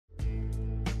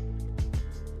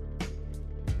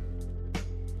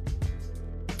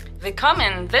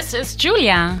Willkommen, this is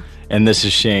Julia. And this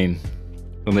is Shane,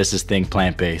 and this is Think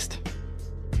Plant-Based.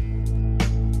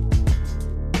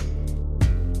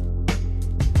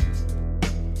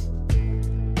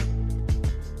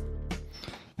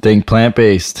 Think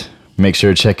Plant-Based. Make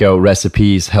sure to check out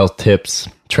recipes, health tips,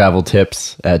 travel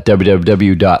tips at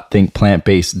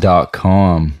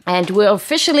www.thinkplantbased.com. And we're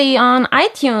officially on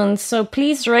iTunes, so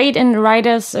please rate and write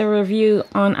us a review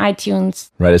on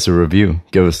iTunes. Write us a review.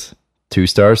 Give us 2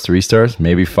 stars, 3 stars,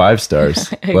 maybe 5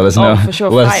 stars. Let us know. For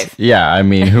sure, 5. Yeah, I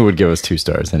mean, who would give us 2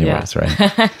 stars anyways,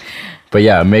 right? But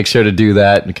yeah, make sure to do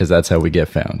that because that's how we get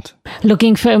found.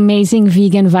 Looking for amazing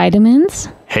vegan vitamins?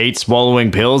 Hate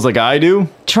swallowing pills like I do?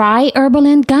 Try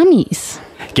Herbaland Gummies.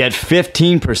 Get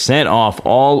 15% off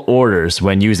all orders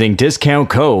when using discount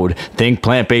code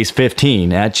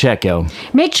ThinkPlantBased15 at checkout.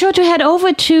 Make sure to head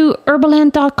over to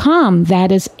herbaland.com. That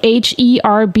is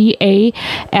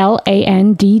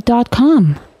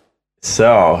HERBALAND.com.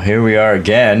 So here we are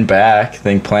again, back.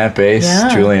 Think Plant-Based. Yeah.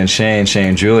 Julia and Shane, Shane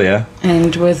and Julia.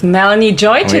 And with Melanie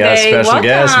Joy today. We got a special Welcome.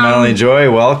 guest, Melanie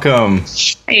Joy. Welcome.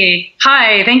 Hey.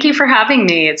 Hi, thank you for having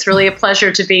me. It's really a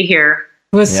pleasure to be here.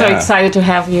 We're so Yeah. excited to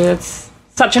have you. It's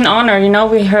such an honor. You know,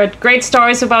 we heard great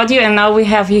stories about you, and now we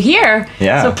have you here.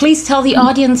 Yeah. So please tell the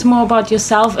audience more about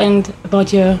yourself and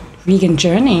about your vegan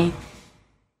journey.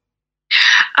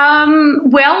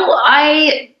 Well,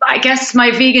 I guess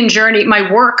my vegan journey, my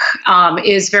work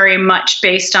is very much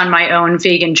based on my own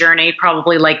vegan journey.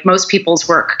 Probably like most people's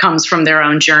work comes from their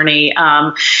own journey.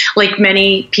 Like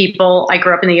many people, I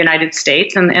grew up in the United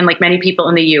States and like many people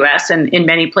in the US and in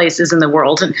many places in the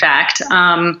world, in fact.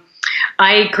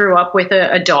 I grew up with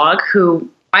a dog who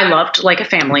I loved like a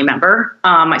family member.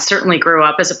 I certainly grew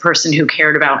up as a person who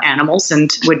cared about animals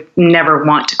and would never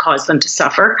want to cause them to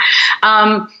suffer.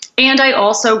 And I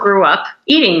also grew up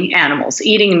eating animals,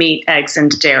 eating meat, eggs,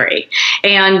 and dairy.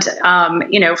 And,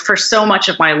 for so much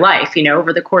of my life,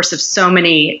 over the course of so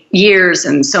many years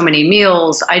and so many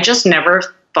meals, I just never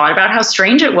thought about how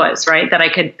strange it was, right? That I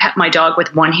could pet my dog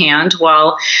with one hand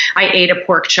while I ate a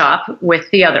pork chop with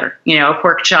the other, a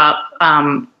pork chop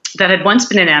that had once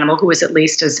been an animal who was at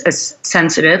least as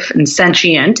sensitive and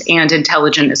sentient and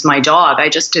intelligent as my dog. I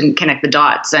just didn't connect the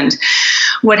dots. And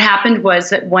what happened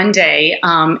was that one day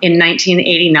in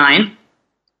 1989,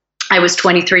 I was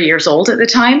 23 years old at the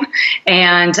time,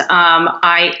 and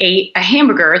I ate a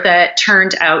hamburger that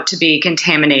turned out to be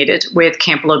contaminated with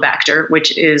Campylobacter,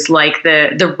 which is like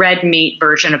the red meat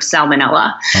version of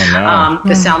salmonella,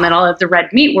 the salmonella of the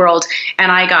red meat world.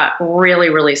 And I got really,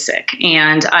 really sick,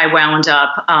 and I wound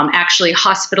up actually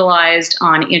hospitalized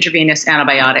on intravenous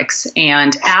antibiotics.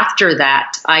 And after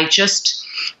that,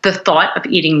 the thought of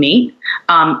eating meat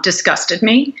disgusted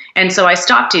me. And so I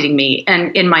stopped eating meat.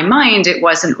 And in my mind, it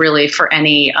wasn't really for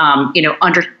any,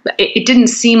 it didn't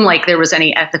seem like there was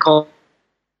any ethical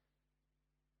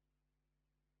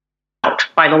out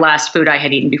by the last food I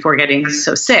had eaten before getting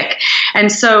so sick.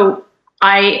 And so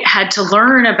I had to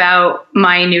learn about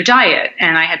my new diet,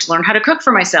 and I had to learn how to cook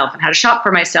for myself and how to shop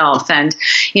for myself. And,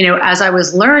 as I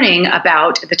was learning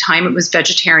about, at the time it was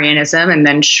vegetarianism, and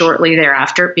then shortly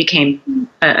thereafter it became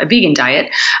a vegan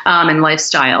diet and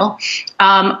lifestyle,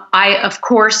 I, of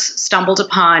course, stumbled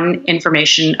upon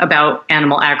information about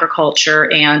animal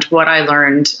agriculture, and what I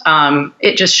learned,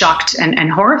 it just shocked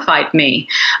and horrified me.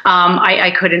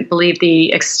 I couldn't believe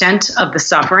the extent of the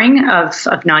suffering of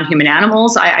non-human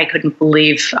animals. I couldn't believe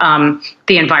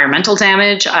the environmental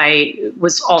damage. I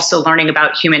was also learning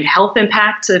about human health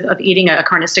impacts of eating a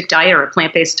carnistic diet or a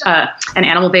plant-based, an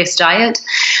animal-based diet.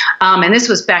 And this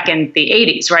was back in the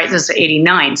 80s, right? This was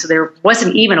 89. So there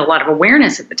wasn't even a lot of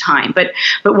awareness at the time. But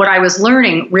what I was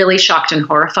learning really shocked and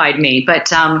horrified me.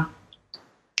 But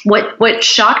what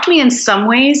shocked me in some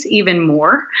ways even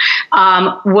more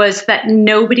was that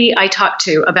nobody I talked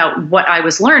to about what I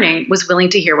was learning was willing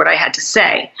to hear what I had to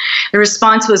say. The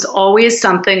response was always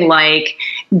something like,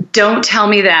 "Don't tell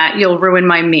me that, you'll ruin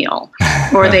my meal."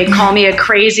 Or they call me a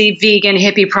crazy vegan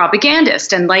hippie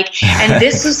propagandist. And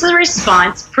this was the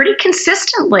response pretty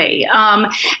consistently,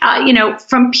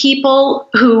 from people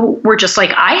who were just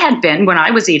like I had been when I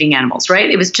was eating animals, right?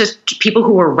 It was just people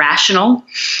who were rational,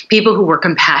 people who were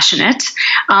compassionate.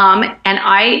 And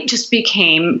I just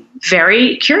became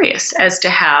very curious as to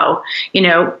how,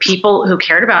 people who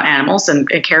cared about animals and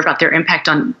cared about their impact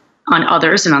on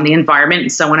others and on the environment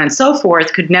and so on and so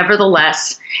forth could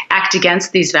nevertheless act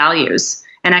against these values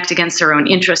and act against their own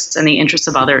interests and the interests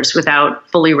of others without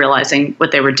fully realizing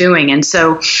what they were doing. And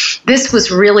so this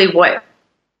was really what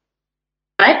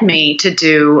led me to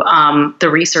do the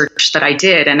research that I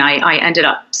did. And I ended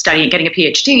up getting a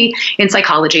PhD in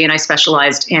psychology, and I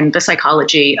specialized in the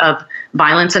psychology of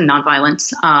violence and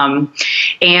nonviolence.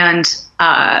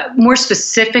 And more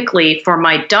specifically, for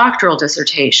my doctoral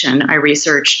dissertation, I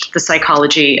researched the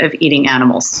psychology of eating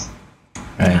animals.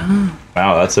 Right.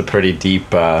 Wow, that's a pretty deep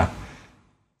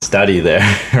study there,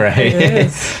 right? It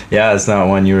is. Yeah, it's not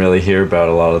one you really hear about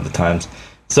a lot of the times.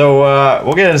 So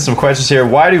we'll get into some questions here.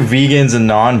 Why do vegans and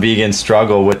non-vegans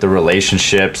struggle with the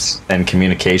relationships and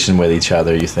communication with each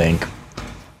other, you think?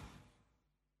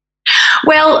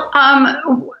 Well,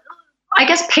 I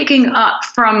guess picking up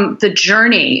from the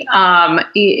journey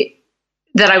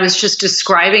that I was just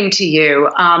describing to you,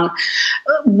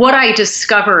 what I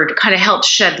discovered kind of helped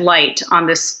shed light on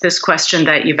this question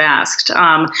that you've asked.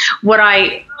 What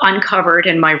I uncovered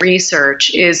in my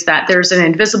research is that there's an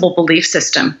invisible belief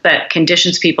system that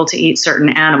conditions people to eat certain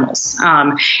animals.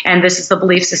 And this is the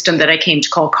belief system that I came to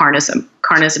call carnism.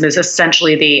 Carnism is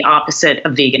essentially the opposite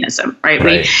of veganism,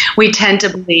 right? We tend to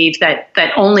believe that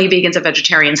only vegans and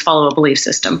vegetarians follow a belief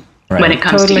system when it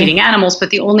comes to eating animals.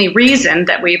 But the only reason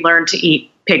that we learn to eat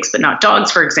pigs but not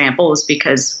dogs, for example, is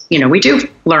because, we do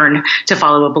learn to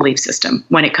follow a belief system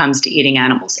when it comes to eating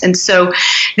animals. And so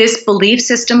this belief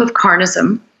system of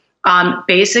carnism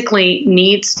basically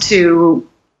needs to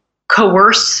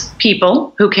coerce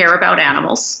people who care about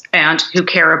animals and who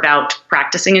care about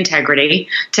practicing integrity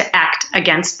to act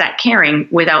against that caring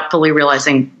without fully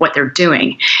realizing what they're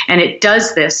doing. And it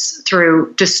does this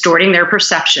through distorting their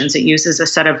perceptions. It uses a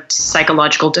set of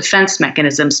psychological defense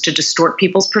mechanisms to distort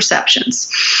people's perceptions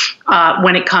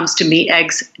when it comes to meat,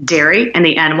 eggs, dairy, and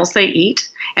the animals they eat.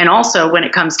 And also when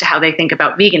it comes to how they think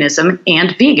about veganism and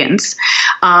vegans.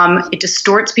 It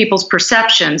distorts people's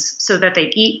perceptions so that they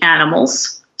eat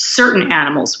animals, certain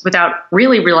animals, without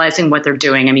really realizing what they're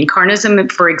doing. I mean,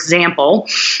 carnism, for example,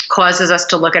 causes us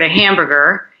to look at a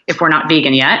hamburger, if we're not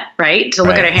vegan yet, right? To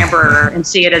look at a hamburger and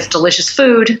see it as delicious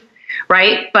food,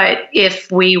 right? But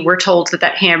if we were told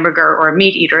that hamburger, or a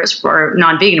meat eater or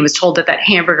non-vegan was told that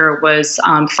hamburger was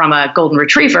from a golden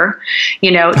retriever,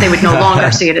 they would no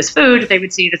longer see it as food. They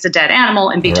would see it as a dead animal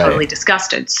and be totally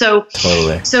disgusted. So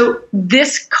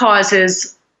this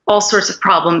causes all sorts of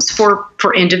problems for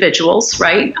individuals,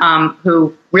 right,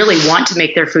 who really want to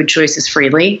make their food choices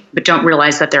freely, but don't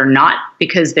realize that they're not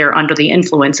because they're under the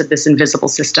influence of this invisible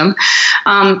system.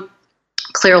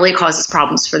 Clearly causes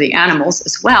problems for the animals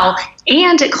as well.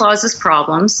 And it causes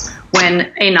problems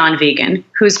when a non-vegan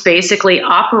who's basically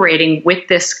operating with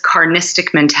this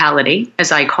carnistic mentality,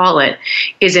 as I call it,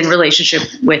 is in relationship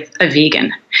with a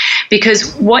vegan.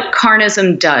 Because what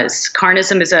carnism does,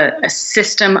 carnism is a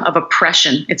system of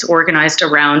oppression. It's organized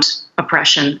around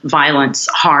oppression, violence,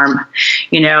 harm,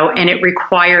 and it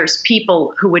requires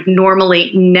people who would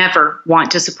normally never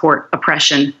want to support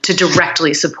oppression to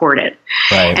directly support it.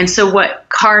 Right. And so what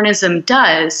carnism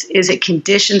does is it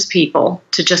conditions people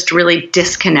to just really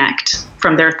disconnect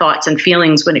from their thoughts and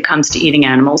feelings when it comes to eating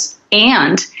animals.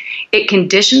 And it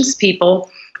conditions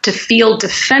people to feel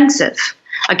defensive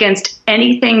against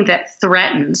anything that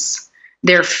threatens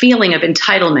their feeling of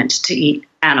entitlement to eat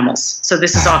animals. So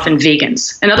this is often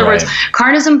vegans. In other words,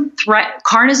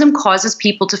 carnism causes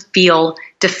people to feel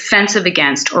defensive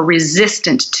against or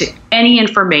resistant to any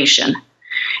information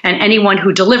and anyone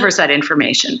who delivers that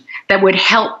information that would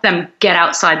help them get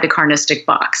outside the carnistic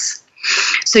box.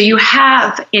 So you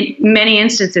have, in many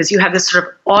instances, you have this sort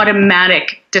of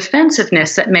automatic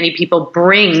defensiveness that many people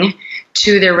bring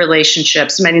to their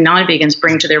relationships, many non-vegans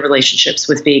bring to their relationships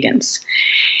with vegans.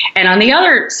 And on the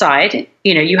other side,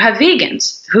 you have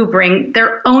vegans who bring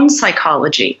their own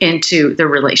psychology into the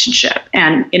relationship.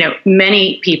 And,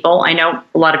 many people, I know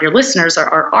a lot of your listeners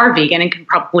are vegan and can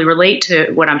probably relate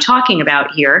to what I'm talking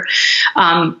about here.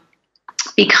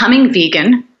 Becoming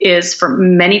vegan is, for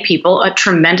many people, a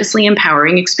tremendously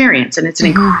empowering experience, and it's an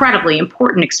incredibly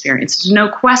important experience, no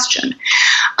question.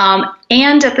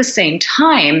 And at the same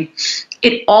time,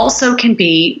 it also can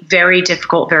be very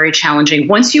difficult, very challenging.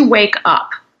 Once you wake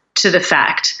up to the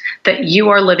fact that you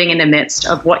are living in the midst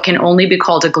of what can only be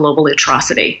called a global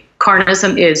atrocity.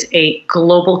 Carnism is a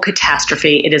global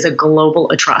catastrophe. It is a global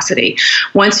atrocity.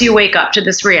 Once you wake up to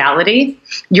this reality,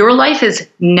 your life is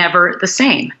never the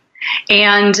same.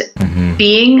 And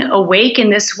being awake in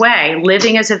this way,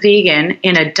 living as a vegan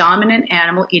in a dominant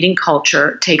animal eating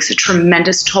culture, takes a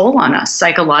tremendous toll on us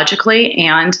psychologically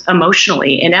and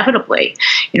emotionally, inevitably.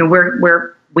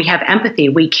 We have empathy,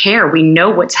 we care, we know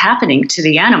what's happening to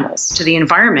the animals, to the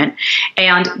environment,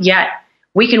 and yet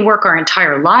we can work our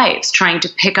entire lives trying to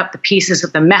pick up the pieces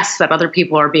of the mess that other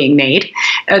people are being made,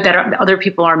 other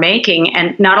people are making,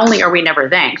 and not only are we never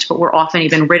thanked, but we're often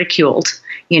even ridiculed,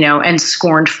 and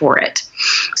scorned for it.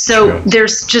 So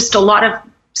there's just a lot of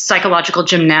psychological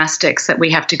gymnastics that we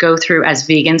have to go through as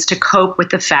vegans to cope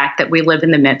with the fact that we live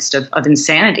in the midst of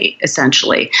insanity,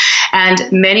 essentially. And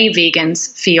many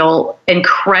vegans feel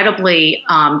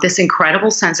this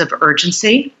incredible sense of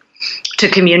urgency to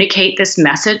communicate this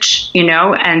message,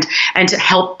 and to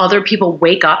help other people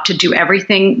wake up to do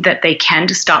everything that they can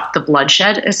to stop the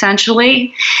bloodshed,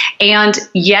 essentially. And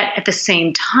yet at the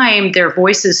same time, their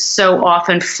voices so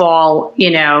often fall,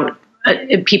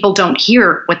 people don't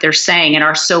hear what they're saying and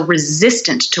are so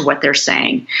resistant to what they're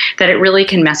saying that it really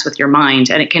can mess with your mind,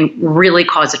 and it can really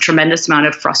cause a tremendous amount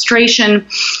of frustration.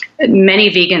 Many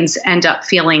vegans end up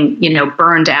feeling,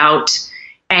 burned out,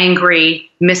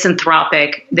 angry,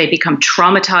 misanthropic. They become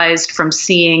traumatized from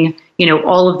seeing,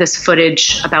 all of this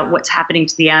footage about what's happening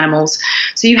to the animals.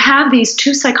 So you have these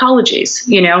two psychologies,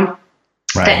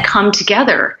 that come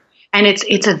together. And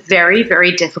it's a very,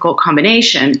 very difficult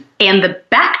combination. And the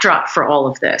backdrop for all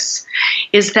of this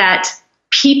is that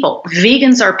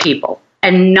vegans are people,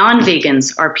 and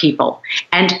non-vegans are people.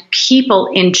 And people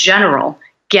in general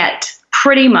get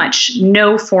pretty much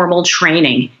no formal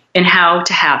training in how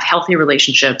to have healthy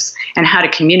relationships and how to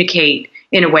communicate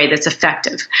in a way that's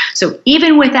effective. So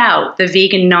even without the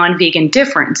vegan, non-vegan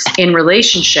difference in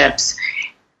relationships,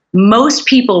 most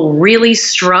people really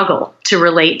struggle to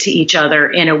relate to each other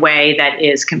in a way that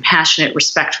is compassionate,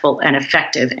 respectful, and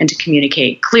effective, and to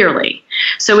communicate clearly.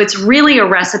 So it's really a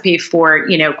recipe for,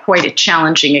 quite a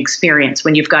challenging experience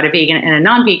when you've got a vegan and a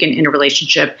non-vegan in a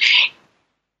relationship.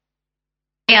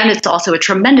 And it's also a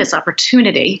tremendous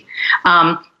opportunity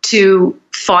to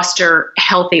foster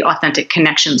healthy, authentic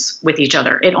connections with each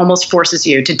other. It almost forces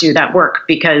you to do that work,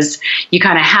 because you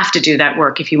kind of have to do that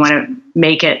work if you want to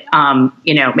make it,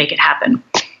 make it happen.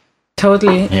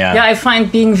 Totally. Yeah, I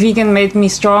find being vegan made me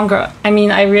stronger. I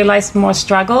mean, I realized more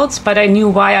struggles, but I knew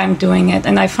why I'm doing it.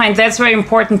 And I find that's very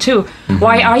important too. Mm-hmm.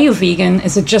 Why are you vegan?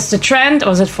 Is it just a trend,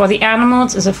 or is it for the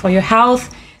animals? Is it for your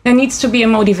health? There needs to be a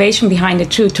motivation behind it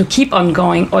too, to keep on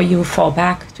going, or you fall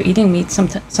back to eating meat.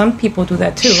 Some people do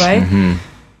that too, right? Mm-hmm.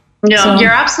 No, you're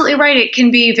absolutely right. It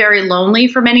can be very lonely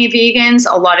for many vegans.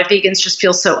 A lot of vegans just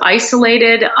feel so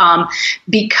isolated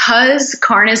because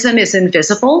carnism is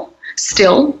invisible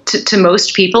still to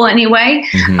most people anyway.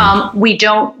 Mm-hmm. We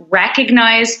don't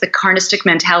recognize the carnistic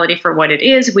mentality for what it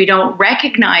is. We don't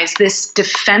recognize this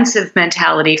defensive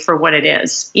mentality for what it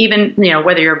is, even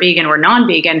whether you're vegan or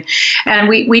non-vegan. And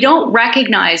we don't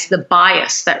recognize the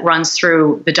bias that runs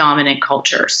through the dominant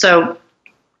culture. So,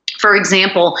 for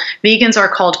example, vegans are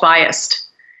called biased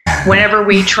whenever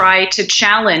we try to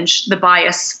challenge the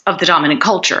bias of the dominant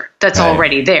culture that's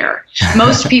already there.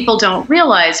 Most people don't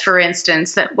realize, for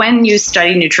instance, that when you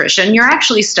study nutrition, you're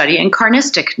actually studying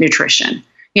carnistic nutrition.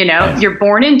 You're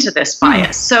born into this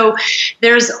bias. So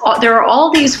there are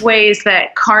all these ways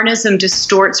that carnism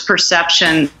distorts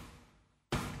perception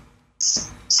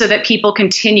so that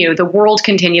the world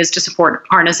continues to support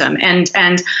carnism.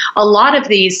 And a lot of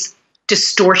these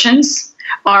distortions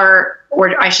are,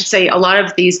 or I should say, a lot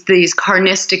of these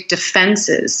carnistic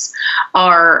defenses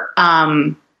are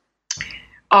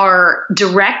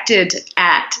directed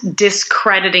at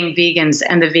discrediting vegans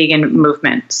and the vegan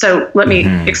movement. So let me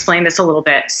explain this a little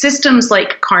bit. Systems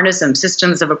like carnism,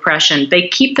 systems of oppression, they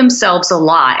keep themselves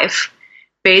alive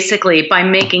basically by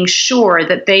making sure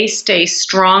that they stay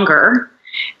stronger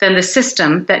than the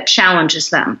system that challenges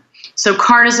them. So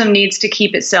carnism needs to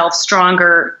keep itself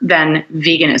stronger than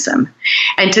veganism.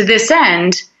 And to this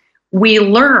end, we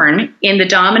learn in the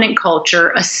dominant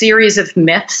culture a series of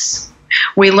myths.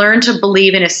 We learn to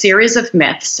believe in a series of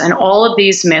myths, and all of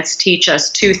these myths teach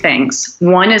us two things.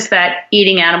 One is that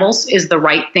eating animals is the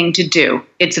right thing to do.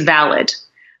 It's valid.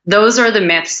 Those are the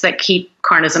myths that keep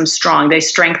carnism strong. They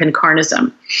strengthen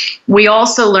carnism. We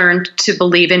also learned to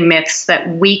believe in myths that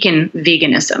weaken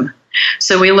veganism.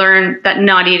 So we learn that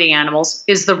not eating animals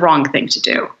is the wrong thing to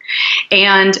do.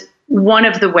 And one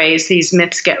of the ways these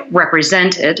myths get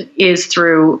represented is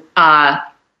through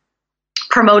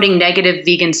promoting negative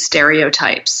vegan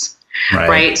stereotypes.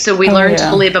 Right. So we learn to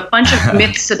believe a bunch of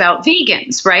myths about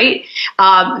vegans, right?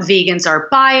 Vegans are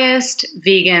biased.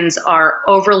 Vegans are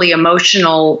overly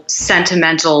emotional,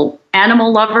 sentimental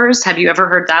animal lovers. Have you ever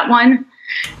heard that one?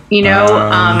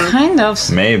 Kind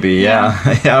of. Maybe,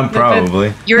 yeah. Yeah,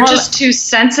 probably. You're just too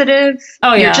sensitive.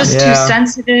 Oh, yeah. You're just too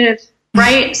sensitive,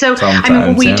 right? So,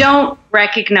 what we don't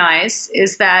recognize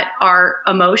is that our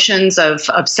emotions of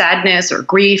sadness or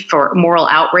grief or moral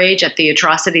outrage at the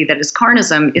atrocity that is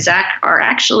carnism are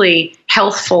actually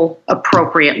healthful,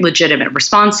 appropriate, legitimate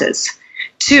responses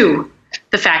to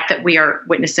the fact that we are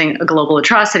witnessing a global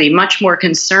atrocity. Much more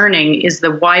concerning is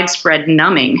the widespread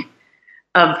numbing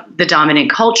of the dominant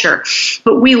culture.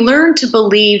 But we learn to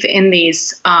believe in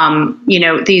these,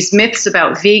 these myths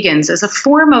about vegans as a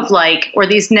form of or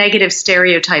these negative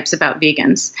stereotypes about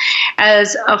vegans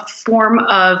as a form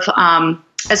of,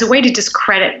 as a way to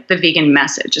discredit the vegan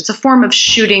message. It's a form of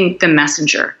shooting the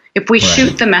messenger. If we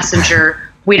shoot the messenger,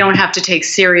 we don't have to take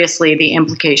seriously the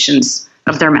implications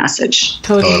of their message.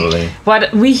 Totally.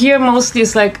 What we hear mostly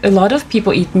is a lot of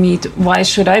people eat meat. Why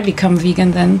should I become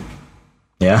vegan then?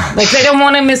 Yeah. They don't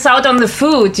want to miss out on the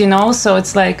food, so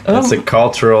it's It's a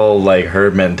cultural,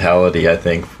 herd mentality, I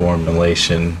think,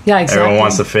 formulation. Yeah, exactly. Everyone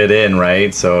wants to fit in,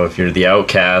 right? So if you're the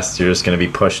outcast, you're just going to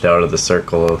be pushed out of the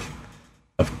circle of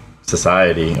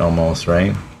society almost,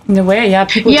 right? In a way, yeah.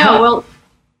 People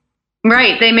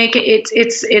Right. They make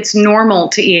it's normal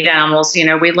to eat animals.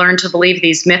 We learn to believe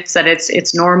these myths that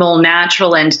it's normal,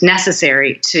 natural, and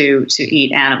necessary to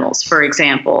eat animals, for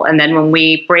example. And then when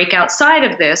we break outside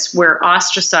of this, we're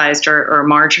ostracized or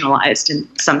marginalized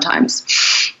sometimes.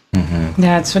 Mm-hmm.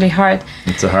 Yeah, it's really hard.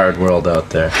 It's a hard world out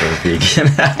there for a vegan.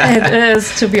 It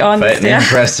is, to be honest. Fighting the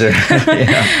oppressor.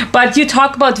 Yeah. But you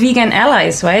talk about vegan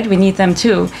allies, right? We need them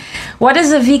too. What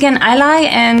is a vegan ally,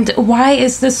 and why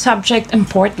is this subject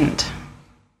important?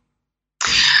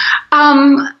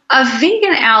 A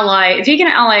vegan ally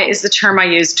is the term I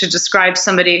use to describe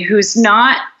somebody who's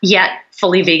not yet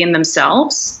fully vegan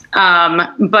themselves,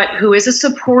 but who is a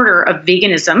supporter of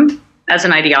veganism as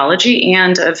an ideology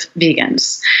and of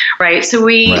vegans, right? So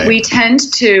we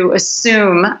tend to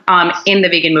assume in the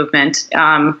vegan movement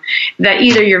that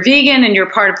either you're vegan and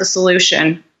you're part of the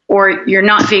solution, or you're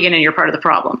not vegan and you're part of the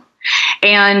problem.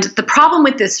 And the problem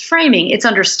with this framing, it's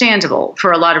understandable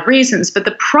for a lot of reasons, but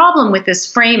the problem with this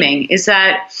framing is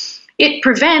that it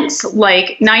prevents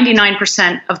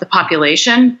 99% of the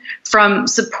population from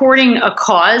supporting a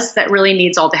cause that really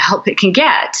needs all the help it can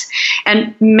get.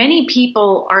 And many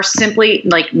people are simply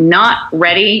not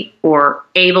ready or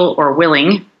able or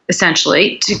willing,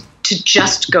 essentially, to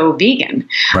just go vegan.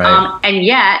 Right. And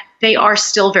yet they are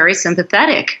still very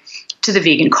sympathetic to the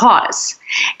vegan cause.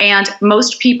 And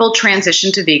most people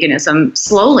transition to veganism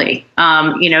slowly.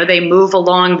 They move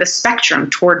along the spectrum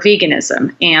toward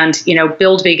veganism and,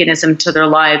 build veganism to their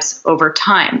lives over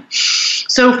time.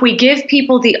 So if we give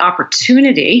people the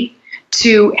opportunity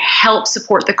to help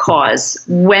support the cause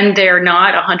when they're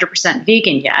not 100%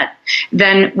 vegan yet,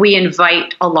 then we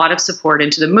invite a lot of support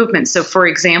into the movement. So for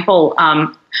example,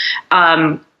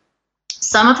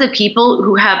 some of the people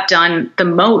who have done the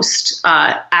most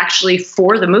actually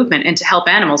for the movement and to help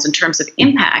animals in terms of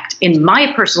impact, in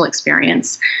my personal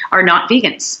experience, are not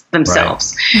vegans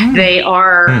themselves. Right. Mm. They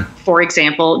are, for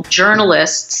example,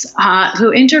 journalists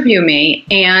who interview me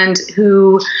and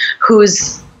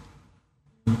whose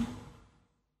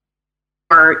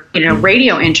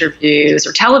radio interviews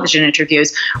or television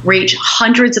interviews reach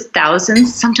hundreds of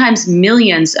thousands, sometimes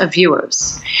millions of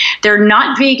viewers. They're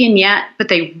not vegan yet, but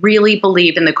they really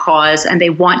believe in the cause and they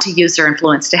want to use their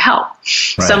influence to help.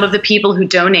 Right. Some of the people who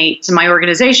donate to my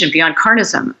organization, Beyond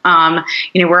Carnism,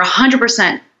 we're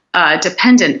 100%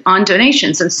 dependent on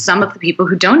donations, and some of the people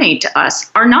who donate to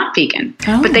us are not vegan,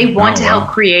 but they want to help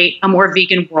create a more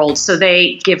vegan world. So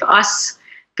they give us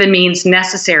the means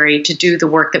necessary to do the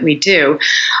work that we do.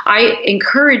 I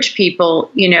encourage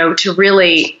people, to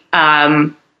really,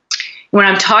 when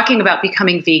I'm talking about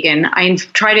becoming vegan, I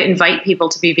try to invite people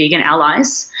to be vegan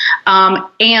allies,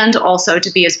 and also to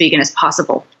be as vegan as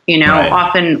possible. Right.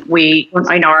 Often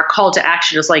our call to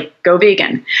action is go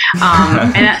vegan.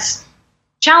 And that's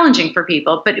challenging for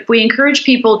people. But if we encourage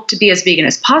people to be as vegan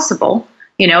as possible,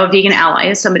 a vegan ally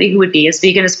is somebody who would be as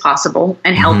vegan as possible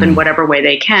and help in whatever way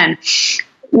they can.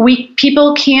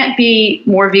 People can't be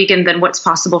more vegan than what's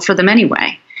possible for them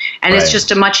anyway. And It's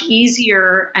just a much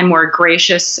easier and more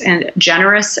gracious and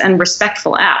generous and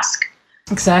respectful ask.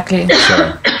 Exactly.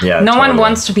 Sure. Yeah. No one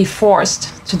wants to be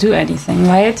forced to do anything,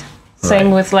 right?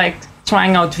 Same with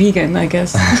trying out vegan, I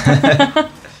guess.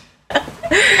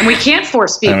 And we can't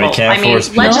force people.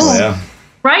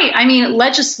 Right.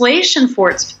 Legislation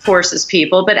forces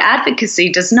people, but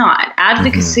advocacy does not.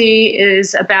 Advocacy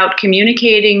is about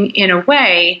communicating in a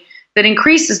way that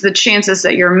increases the chances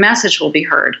that your message will be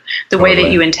heard the way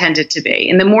that you intend it to be.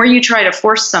 And the more you try to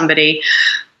force somebody,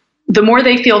 the more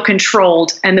they feel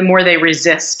controlled and the more they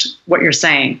resist what you're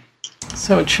saying.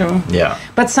 So true. Yeah.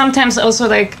 But sometimes also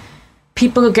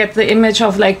people get the image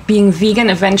of being vegan,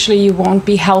 eventually you won't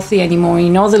be healthy anymore.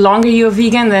 The longer you're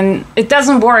vegan, then it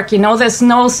doesn't work. There's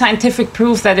no scientific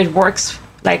proof that it works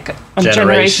on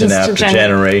generation after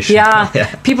generation.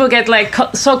 Yeah. People get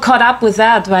so caught up with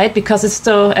that, right? Because it's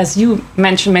still, as you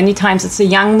mentioned many times, it's a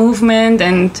young movement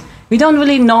and we don't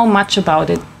really know much about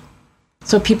it.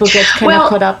 So people get kind of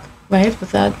caught up, right,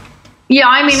 with that. Yeah,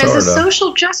 I mean, Sort as a of.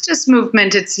 social justice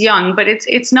movement, it's young, but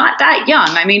it's not that young.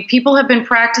 I mean, people have been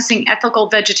practicing ethical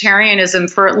vegetarianism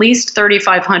for at least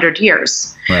 3,500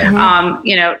 years. Right.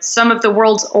 You know, some of the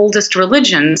world's oldest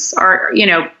religions are, you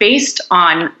know, based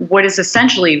on what is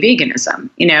essentially veganism.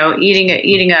 You know,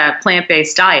 eating a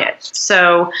plant-based diet.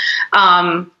 So,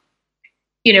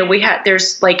 you know,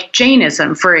 there's like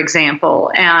Jainism, for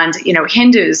example, and, you know,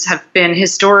 Hindus have been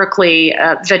historically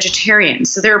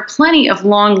vegetarians. So there are plenty of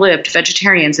long-lived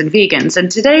vegetarians and vegans.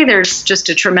 And today there's just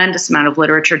a tremendous amount of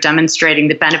literature demonstrating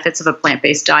the benefits of a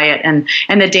plant-based diet and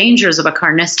the dangers of a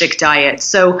carnistic diet.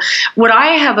 So what I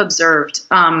have observed,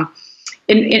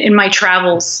 in my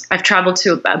travels, I've traveled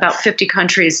to about 50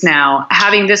 countries now,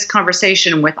 having this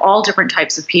conversation with all different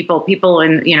types of people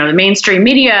in, you know, the mainstream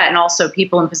media, and also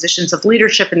people in positions of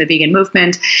leadership in the vegan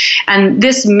movement. And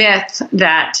this myth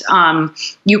that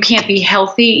you can't be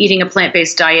healthy eating a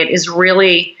plant-based diet is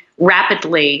really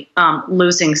rapidly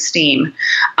losing steam.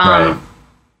 Right.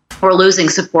 Or losing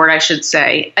support, I should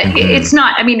say. It's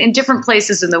not, I mean, in different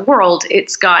places in the world,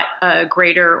 it's got a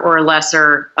greater or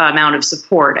lesser amount of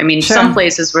support. I mean, some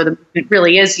places where it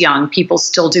really is young, people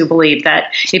still do believe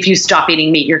that if you stop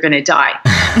eating meat, you're going to die.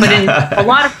 But in a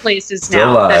lot of places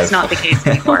now, that's not the case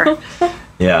anymore.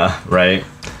 Yeah, right.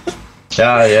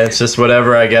 Yeah, it's just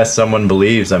whatever, I guess, someone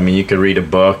believes. I mean, you could read a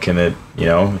book and it, you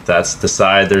know, if that's the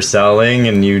side they're selling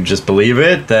and you just believe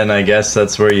it, then I guess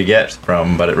that's where you get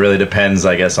from. But it really depends,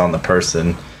 I guess, on the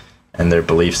person and their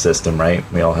belief system, right?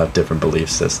 We all have different belief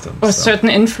systems. Or certain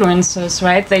influencers,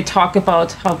 right? They talk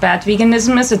about how bad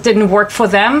veganism is. It didn't work for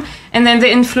them. And then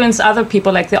they influence other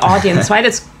people, like the audience, right?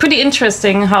 It's pretty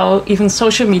interesting how even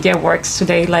social media works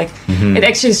today. Like, it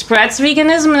actually spreads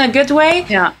veganism in a good way.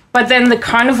 Yeah. But then the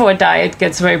carnivore diet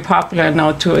gets very popular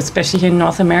now too, especially here in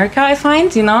North America, I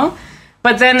find, you know.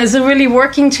 But then is it really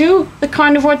working too, the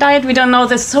carnivore diet? We don't know.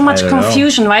 There's so much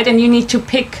confusion, right? And you need to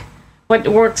pick what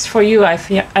works for you, I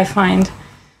find.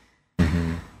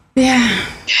 Yeah.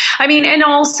 I mean, and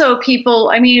also people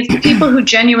who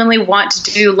genuinely want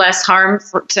to do less harm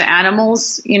to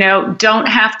animals, you know, don't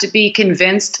have to be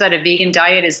convinced that a vegan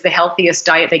diet is the healthiest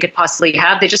diet they could possibly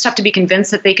have. They just have to be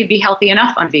convinced that they could be healthy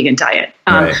enough on vegan diet,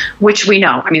 which we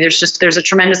know. I mean, there's a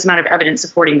tremendous amount of evidence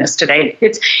supporting this today.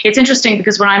 It's interesting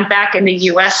because when I'm back in the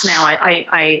U.S. now,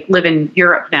 I live in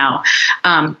Europe now.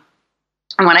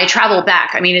 And when I travel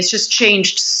back, I mean, it's just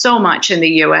changed so much in the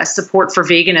U.S. support for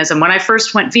veganism. When I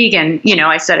first went vegan, you know,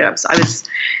 I said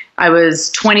I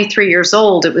was 23 years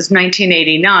old. It was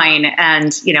 1989,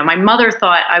 and you know, my mother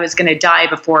thought I was going to die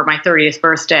before my 30th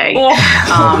birthday.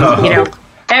 You know,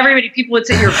 people would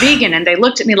say you're vegan, and they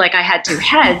looked at me like I had two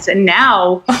heads. And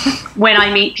now, when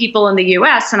I meet people in the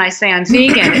U.S. and I say I'm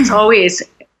vegan, it's always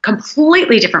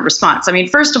completely different response. I mean,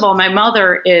 first of all, my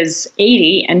mother is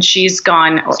 80 and she's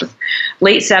gone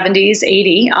late 70s,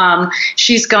 80.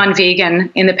 She's gone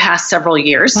vegan in the past several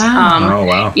years.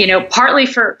 Wow. You know, partly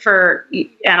for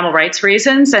animal rights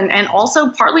reasons and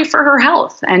also partly for her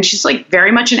health. And she's like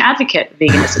very much an advocate of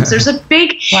veganism. So there's a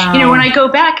big, you know, when I go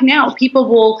back now, people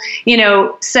will, you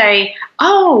know, say,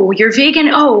 oh, you're vegan.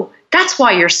 Oh, that's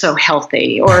why you're so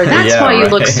healthy, or that's why you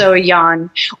look so young,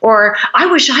 or I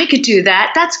wish I could do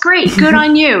that. That's great. Good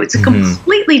on you. It's a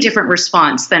completely different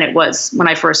response than it was when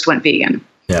I first went vegan.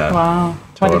 Yeah. Wow.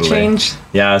 Totally. What a change.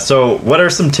 Yeah. So what are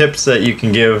some tips that you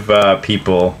can give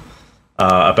people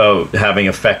about having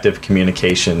effective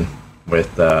communication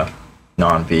with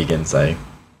non-vegans, I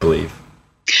believe?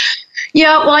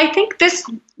 Yeah, well, I think this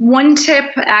one tip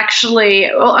actually,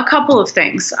 a couple of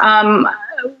things.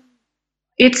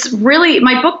 It's really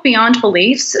my book, Beyond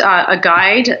Beliefs, a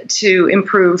guide to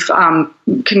improve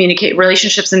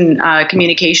relationships and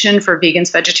communication for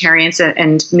vegans, vegetarians,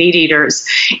 and meat eaters,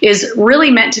 is really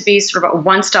meant to be sort of a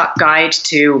one-stop guide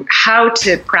to how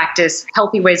to practice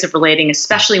healthy ways of relating,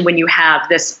 especially when you have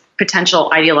this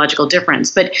potential ideological difference.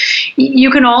 But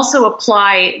you can also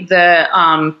apply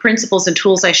the principles and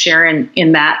tools I share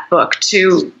in that book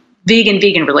to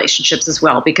vegan relationships as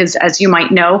well, because as you might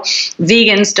know,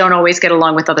 vegans don't always get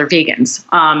along with other vegans,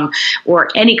 or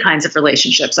any kinds of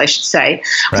relationships, I should say.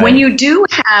 Right. When you do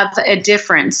have a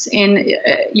difference in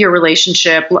your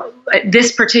relationship,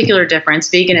 this particular difference,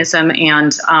 veganism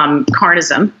and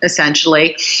carnism,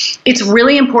 essentially, it's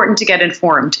really important to get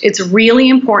informed. It's really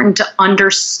important to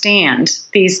understand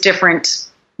these different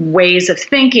ways of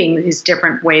thinking, these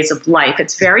different ways of life.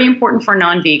 It's very important for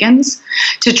non-vegans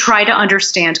to try to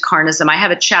understand carnism. I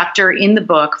have a chapter in the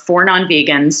book for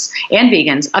non-vegans and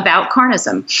vegans about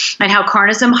carnism and how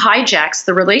carnism hijacks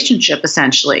the relationship,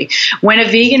 essentially. When a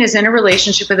vegan is in a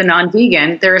relationship with a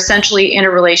non-vegan, they're essentially in a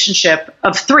relationship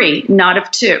of three, not of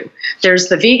two. There's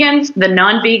the vegan, the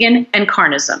non-vegan, and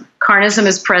carnism. Carnism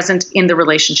is present in the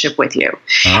relationship with you.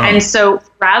 Oh. And so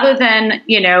rather than,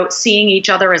 seeing each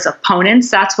other as opponents,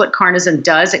 that's what carnism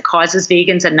does. It causes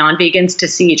vegans and non-vegans to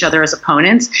see each other as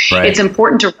opponents. Right. It's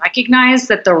important to recognize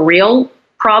that the real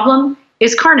problem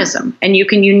is carnism, and you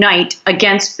can unite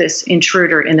against this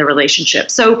intruder in the relationship.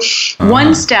 So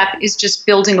one step is just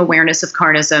building awareness of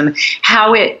carnism,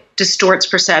 how it distorts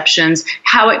perceptions,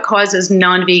 how it causes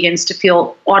non-vegans to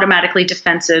feel automatically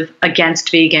defensive against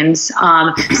vegans,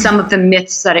 some of the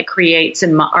myths that it creates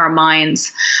in our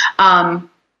minds.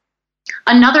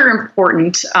 Another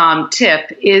important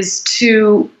tip is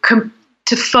to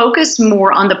focus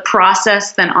more on the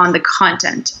process than on the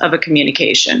content of a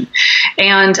communication.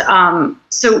 And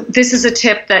so this is a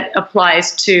tip that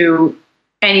applies to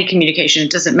any communication. It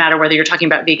doesn't matter whether you're talking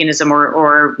about veganism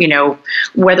or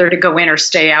whether to go in or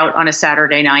stay out on a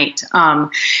Saturday night.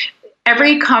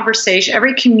 Every conversation,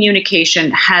 every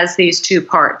communication has these two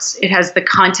parts. It has the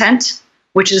content,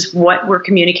 which is what we're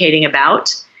communicating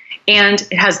about, and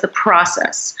it has the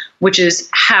process, which is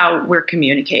how we're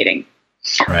communicating.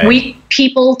 Right.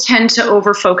 People tend to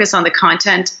over-focus on the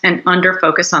content and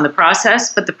under-focus on the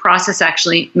process, but the process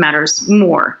actually matters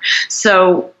more.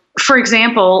 So, for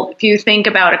example, if you think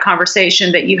about a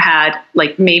conversation that you had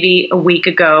like maybe a week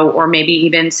ago or maybe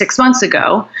even 6 months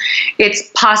ago, it's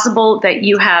possible that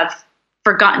you have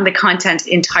forgotten the content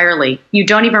entirely. You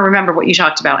don't even remember what you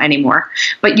talked about anymore,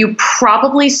 but you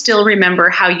probably still remember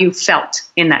how you felt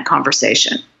in that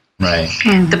conversation. Right.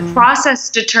 Mm-hmm. The process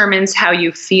determines how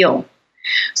you feel.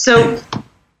 So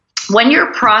when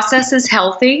your process is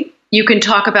healthy, you can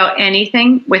talk about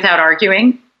anything without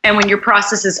arguing. And when your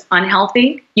process is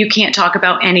unhealthy, you can't talk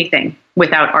about anything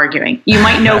without arguing. You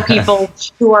might know people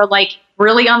who are like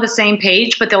really on the same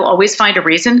page, but they'll always find a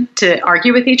reason to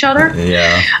argue with each other.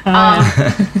 Yeah.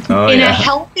 In a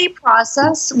healthy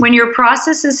process, when your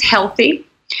process is healthy,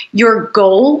 your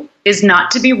goal is not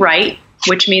to be right,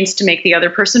 which means to make the other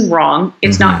person wrong.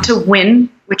 It's not to win,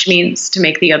 which means to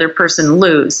make the other person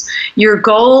lose. Your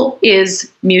goal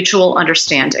is mutual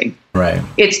understanding. Right.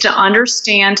 It's to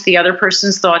understand the other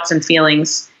person's thoughts and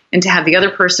feelings and to have the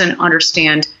other person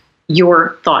understand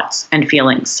your thoughts and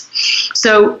feelings.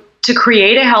 So to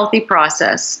create a healthy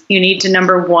process, you need to,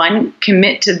 number one,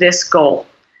 commit to this goal.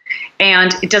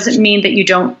 And it doesn't mean that you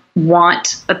don't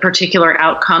want a particular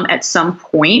outcome at some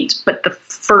point, but the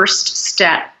first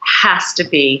step has to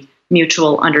be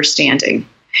mutual understanding.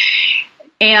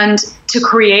 And to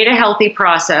create a healthy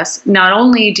process, not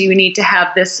only do you need to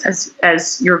have this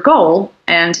as your goal,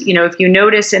 and if you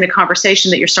notice in a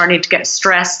conversation that you're starting to get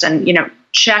stressed, and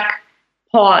check,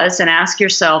 pause, and ask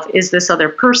yourself, is this other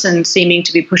person seeming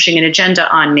to be pushing an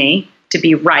agenda on me to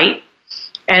be right,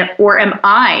 or am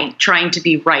I trying to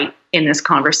be right in this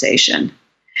conversation?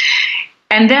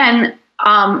 And then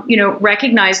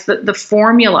recognize the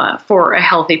formula for a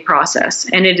healthy process,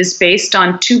 and it is based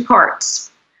on two parts.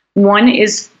 One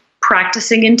is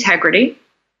practicing integrity,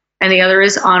 and the other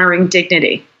is honoring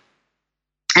dignity.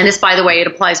 And this, by the way, it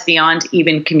applies beyond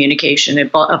even communication.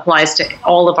 It applies to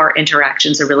all of our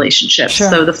interactions and relationships. Sure.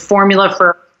 So the formula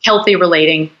for healthy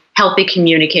relating, healthy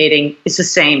communicating is the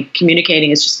same.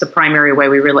 Communicating is just the primary way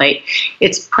we relate.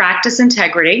 It's practice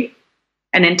integrity,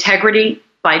 and integrity,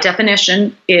 by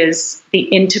definition, is the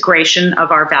integration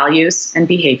of our values and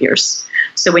behaviors.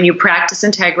 So when you practice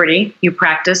integrity, you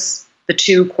practice the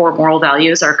two core moral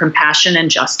values are compassion and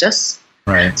justice.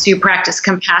 Right. So you practice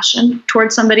compassion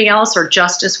towards somebody else, or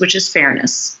justice, which is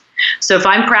fairness. So if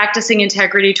I'm practicing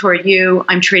integrity toward you,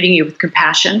 I'm treating you with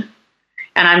compassion,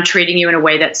 and I'm treating you in a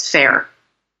way that's fair.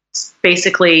 It's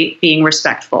basically being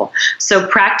respectful. So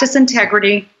practice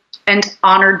integrity and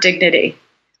honor dignity.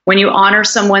 When you honor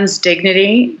someone's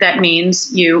dignity, that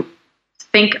means you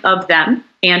think of them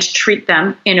and treat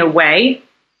them in a way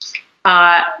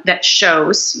that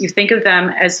shows, you think of them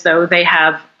as though they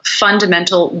have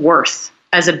fundamental worth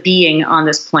as a being on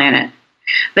this planet.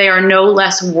 They are no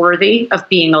less worthy of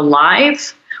being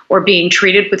alive or being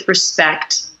treated with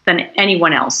respect than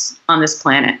anyone else on this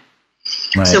planet.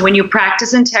 Right. So when you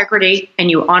practice integrity and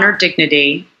you honor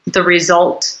dignity, the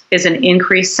result is an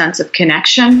increased sense of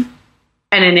connection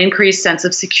and an increased sense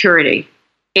of security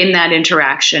in that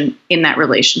interaction, in that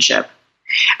relationship.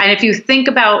 And if you think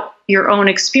about your own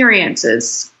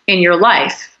experiences in your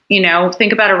life,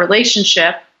 think about a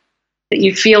relationship that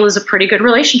you feel is a pretty good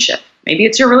relationship. Maybe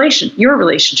it's your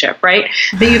relationship, right?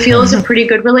 That you feel is a pretty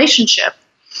good relationship.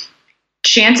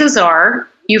 Chances are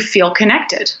you feel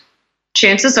connected.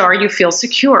 Chances are you feel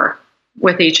secure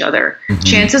with each other. Mm-hmm.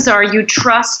 Chances are you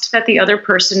trust that the other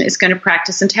person is going to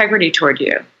practice integrity toward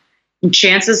you. And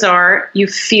chances are you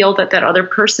feel that that other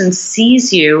person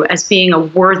sees you as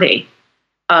being worthy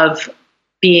of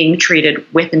being treated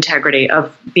with integrity,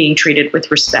 of being treated with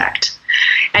respect.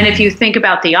 And if you think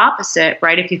about the opposite,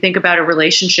 right, if you think about a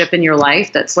relationship in your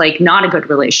life that's like not a good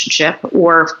relationship,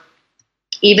 or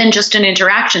even just an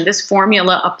interaction, this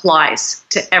formula applies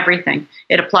to everything.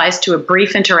 It applies to a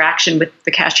brief interaction with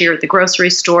the cashier at the grocery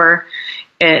store.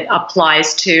 It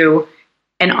applies to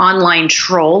an online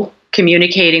troll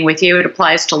communicating with you. It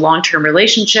applies to long-term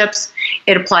relationships.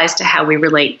 It applies to how we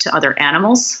relate to other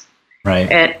animals.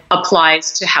 Right. It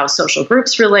applies to how social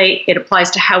groups relate. It applies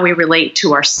to how we relate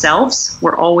to ourselves.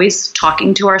 We're always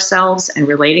talking to ourselves and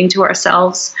relating to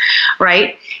ourselves,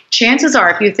 right? Chances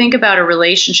are, if you think about a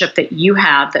relationship that you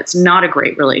have that's not a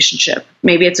great relationship,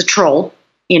 maybe it's a troll,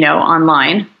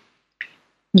 online,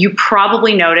 you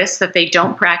probably notice that they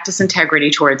don't practice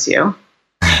integrity towards you.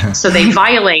 So they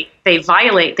violate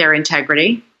their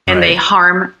integrity, and right. they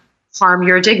harm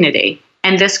your dignity.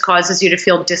 And this causes you to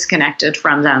feel disconnected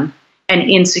from them and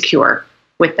insecure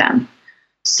with them.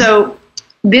 So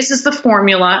this is the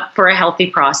formula for a healthy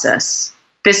process.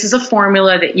 This is a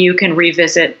formula that you can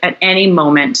revisit at any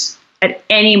moment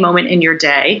in your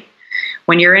day,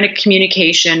 when you're in a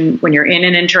communication, when you're in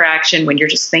an interaction, when you're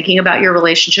just thinking about your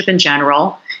relationship in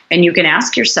general. And you can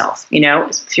ask yourself,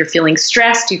 if you're feeling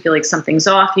stressed, you feel like something's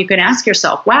off, you can ask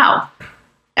yourself, wow,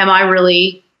 am I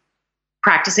really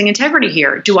practicing integrity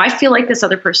here? Do I feel like this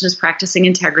other person is practicing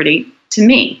integrity to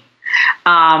me?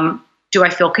 Do I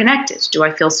feel connected? Do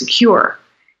I feel secure?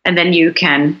 And then you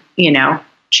can,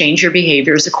 change your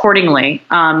behaviors accordingly.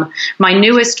 My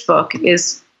newest book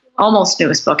is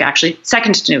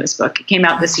second newest book. It came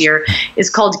out this year. Is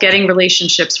called Getting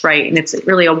Relationships Right. And it's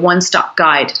really a one-stop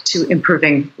guide to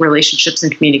improving relationships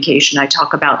and communication. I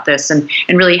talk about this and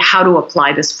really how to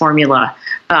apply this formula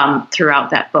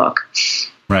throughout that book.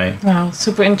 Right. Wow,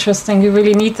 super interesting. You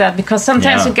really need that, because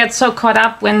sometimes we get so caught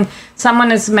up when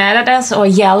someone is mad at us or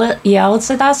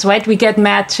yells at us, right? We get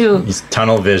mad too. It's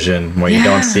tunnel vision where you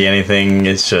don't see anything.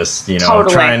 It's just,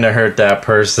 Totally. trying to hurt that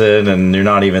person, and you're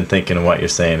not even thinking of what you're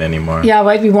saying anymore. Yeah,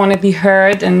 right. We want to be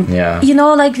heard, and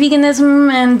like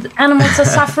veganism and animals are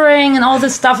suffering and all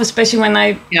this stuff, especially when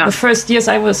the first years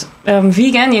I was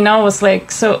vegan, was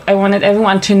like, so I wanted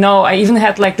everyone to know. I even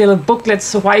had like little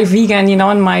booklets, why vegan,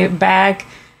 in my bag.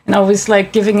 And I was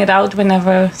like giving it out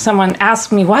whenever someone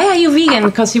asked me, why are you vegan?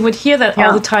 Because you would hear that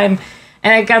all the time.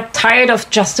 And I got tired of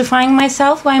justifying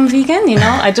myself why I'm vegan.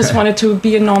 I just wanted to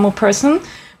be a normal person.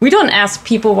 We don't ask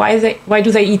people why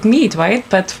do they eat meat, right?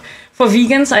 But for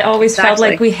vegans, I always felt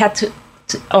like we had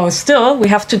we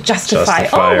have to justify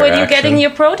where are you getting your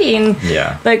protein?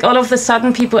 Yeah. Like all of a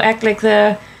sudden people act like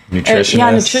the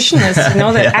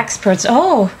nutritionists, the experts.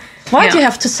 Oh, why do you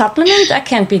have to supplement? That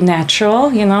can't be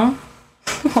natural,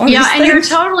 And you're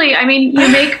totally, you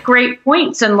make great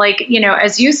points. And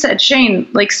as you said, Shane,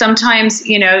 sometimes,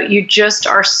 you just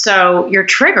you're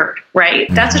triggered, right?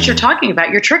 Mm-hmm. That's what you're talking about.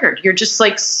 You're triggered. You're just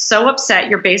so upset.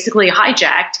 You're basically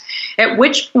hijacked, at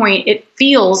which point it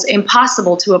feels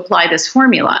impossible to apply this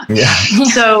formula. Yeah.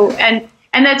 So, and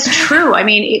that's true.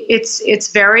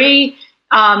 It's very,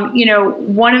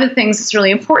 one of the things that's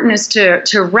really important is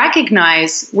to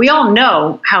recognize, we all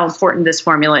know how important this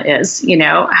formula is,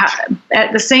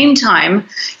 at the same time,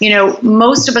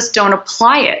 most of us don't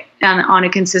apply it on a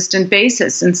consistent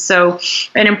basis. And so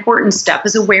an important step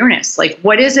is awareness.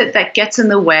 What is it that gets in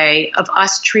the way of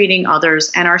us treating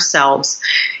others and ourselves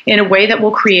in a way that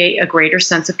will create a greater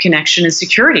sense of connection and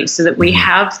security, so that we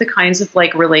have the kinds of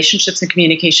relationships and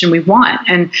communication we want.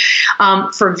 And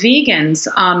for vegans,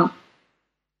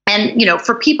 and,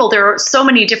 for people, there are so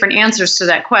many different answers to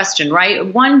that question, right?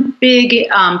 One big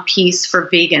piece for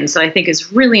vegans that I think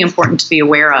is really important to be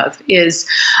aware of is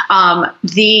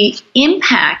the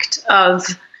impact of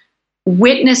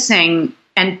witnessing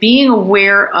and being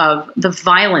aware of the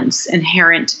violence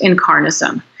inherent in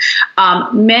carnism.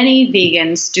 Many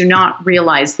vegans do not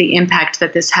realize the impact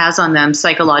that this has on them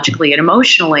psychologically and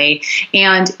emotionally,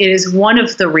 and it is one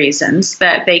of the reasons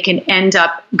that they can end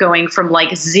up going from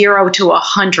 0 to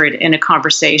 100 in a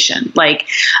conversation. Right.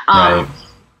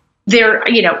 there,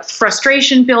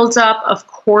 frustration builds up, of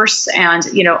course, and,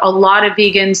 a lot of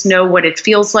vegans know what it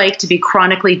feels like to be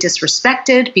chronically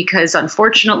disrespected, because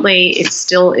unfortunately it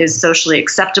still is socially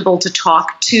acceptable to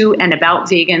talk to and about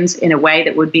vegans in a way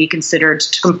that would be considered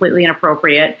completely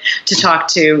inappropriate to talk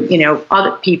to,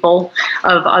 other people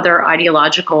of other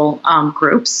ideological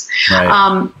groups.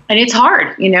 Right. And it's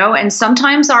hard, and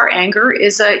sometimes our anger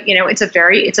is it's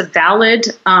a valid,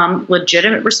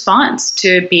 legitimate response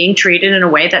to being treated in a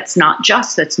way that's not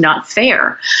just, that's not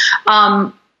fair.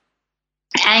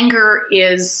 Anger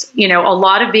is, a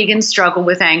lot of vegans struggle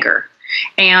with anger.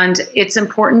 And it's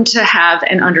important to have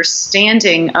an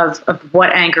understanding of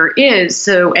what anger is,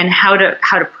 and how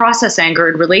to process anger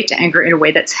and relate to anger in a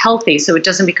way that's healthy, so it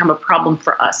doesn't become a problem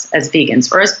for us as vegans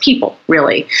or as people,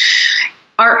 really.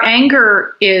 Our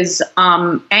anger is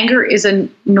a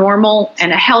normal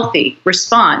and a healthy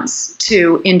response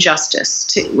to injustice,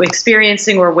 to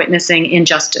experiencing or witnessing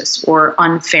injustice or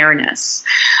unfairness.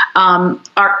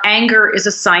 Our anger is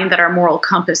a sign that our moral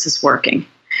compass is working.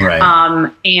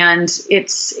 Right. And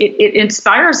it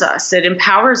inspires us, it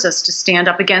empowers us to stand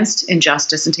up against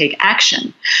injustice and take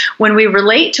action. When we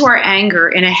relate to our anger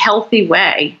in a healthy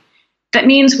way, that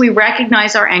means we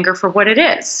recognize our anger for what it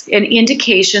is, an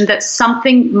indication that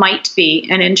something might be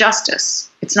an injustice.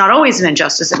 It's not always an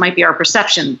injustice. It might be our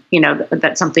perception,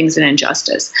 that something's an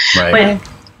injustice. Right. But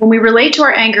when we relate to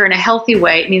our anger in a healthy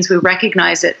way, it means we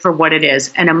recognize it for what it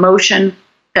is, an emotion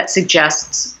that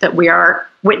suggests that we are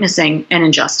witnessing an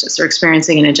injustice or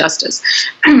experiencing an injustice.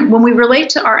 When we relate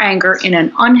to our anger in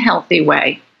an unhealthy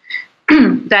way,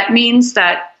 that means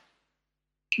that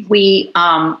we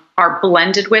are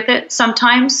blended with it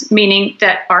sometimes, meaning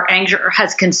that our anger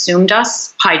has consumed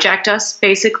us, hijacked us,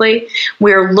 basically.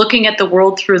 We're looking at the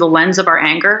world through the lens of our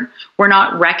anger. We're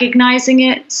not recognizing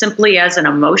it simply as an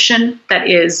emotion that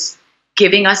is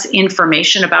giving us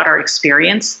information about our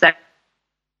experience that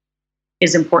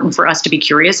is important for us to be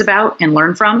curious about and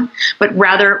learn from, but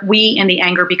rather we and the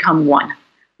anger become one,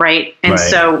 right? And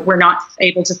so we're not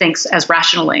able to think as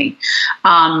rationally.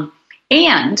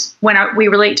 And when we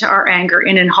relate to our anger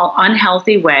in an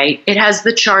unhealthy way, it has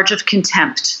the charge of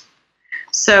contempt.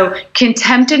 So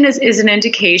contempt is an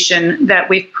indication that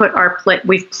we've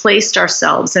placed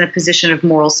ourselves in a position of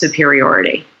moral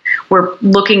superiority. We're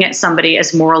looking at somebody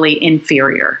as morally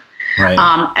inferior,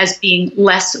 as being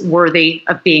less worthy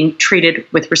of being treated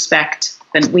with respect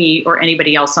than we or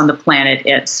anybody else on the planet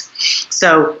is.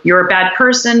 So you're a bad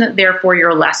person, therefore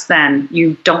you're less than.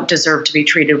 You don't deserve to be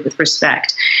treated with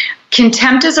respect.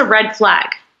 Contempt is a red flag,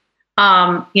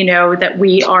 that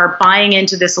we are buying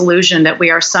into this illusion that we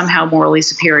are somehow morally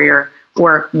superior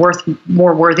or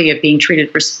more worthy of being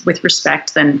treated with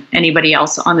respect than anybody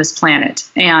else on this planet.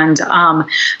 And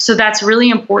so that's really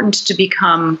important to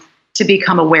become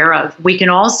aware of. We can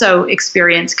also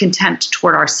experience contempt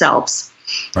toward ourselves.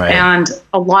 Right. And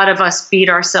a lot of us beat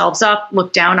ourselves up,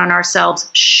 look down on ourselves,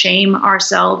 shame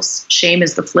ourselves. Shame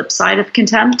is the flip side of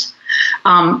contempt.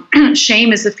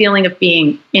 Shame is the feeling of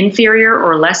being inferior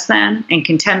or less than, and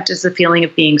contempt is the feeling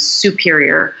of being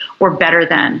superior or better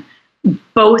than.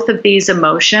 Both of these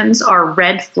emotions are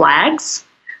red flags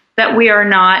that we are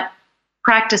not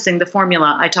practicing the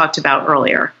formula I talked about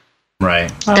earlier.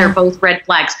 Right. They're both red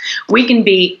flags. We can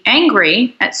be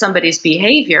angry at somebody's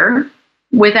behavior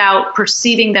without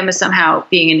perceiving them as somehow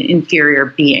being an inferior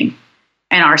being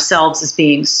and ourselves as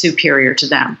being superior to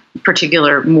them,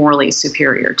 morally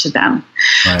superior to them.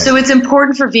 Right. So it's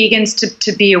important for vegans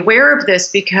to be aware of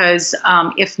this, because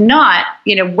if not,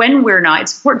 when we're not,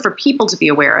 it's important for people to be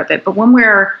aware of it. But when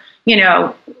we're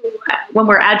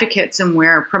advocates and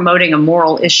we're promoting a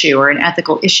moral issue or an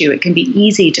ethical issue, it can be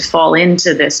easy to fall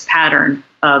into this pattern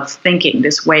of thinking,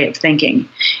 this way of thinking.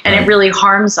 And it really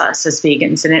harms us as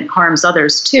vegans, and it harms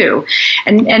others too.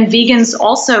 And vegans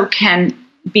also can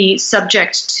be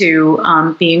subject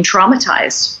to being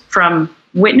traumatized from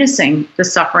witnessing the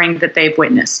suffering that they've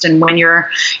witnessed. And when you're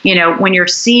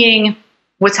seeing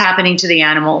what's happening to the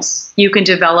animals, you can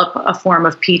develop a form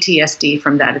of PTSD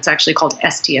from that. It's actually called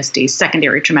STSD,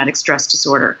 secondary traumatic stress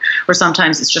disorder, or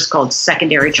sometimes it's just called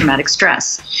secondary traumatic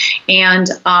stress. And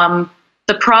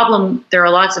there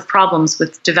are lots of problems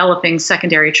with developing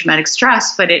secondary traumatic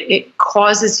stress, but it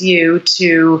causes you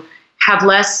to have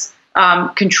less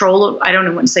control. I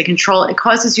don't want to say control. It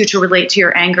causes you to relate to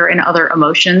your anger and other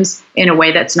emotions in a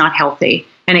way that's not healthy.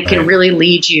 And it can really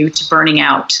lead you to burning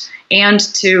out and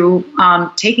to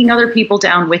taking other people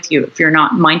down with you if you're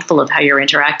not mindful of how you're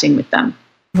interacting with them.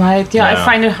 Right. Yeah, I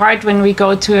find it hard when we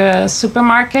go to a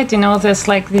supermarket. There's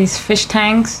like these fish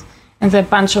tanks, and there are a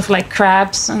bunch of like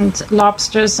crabs and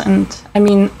lobsters, and I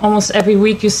mean, almost every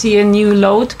week you see a new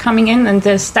load coming in, and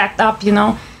they're stacked up, you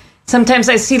know. Sometimes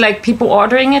I see like people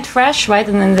ordering it fresh, right,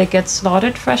 and then they get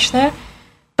slaughtered fresh there.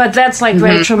 But that's like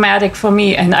very traumatic for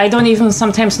me, and I don't even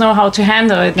sometimes know how to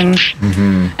handle it.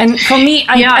 And for me,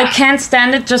 I can't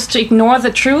stand it just to ignore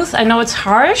the truth. I know it's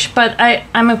harsh, but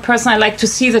I'm a person, I like to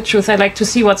see the truth. I like to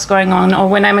see what's going on. Or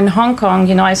when I'm in Hong Kong,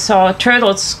 you know, I saw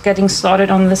turtles getting slaughtered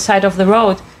on the side of the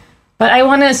road. But I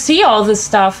want to see all this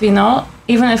stuff, you know,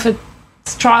 even if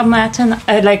it's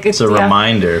traumatic. It's a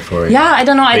reminder for you. Yeah, I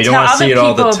don't know. I tell other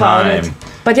people about it.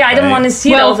 But yeah, I don't want to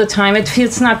see it all the time. It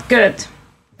feels not good.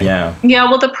 Yeah. Yeah.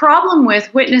 Well, the problem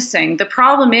with witnessing, the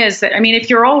problem is that, I mean, if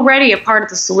you're already a part of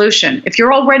the solution, if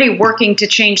you're already working to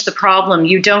change the problem,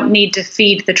 you don't need to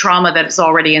feed the trauma that is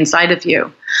already inside of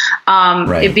you.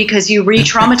 Because you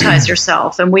re-traumatize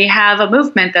yourself. And we have a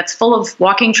movement that's full of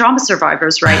walking trauma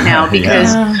survivors right now,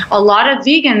 because a lot of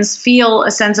vegans feel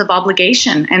a sense of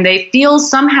obligation, and they feel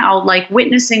somehow like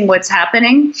witnessing what's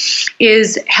happening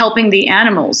is helping the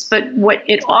animals. But what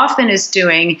it often is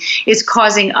doing is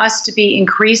causing us to be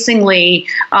increasingly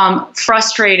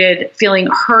frustrated, feeling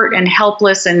hurt and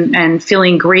helpless, and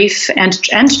feeling grief and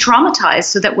traumatized,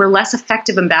 so that we're less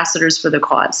effective ambassadors for the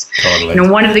cause. Totally.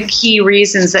 And one of the key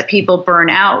reasons that people burn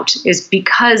out is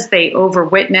because they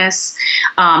over-witness,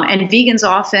 and vegans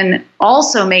often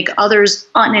also make others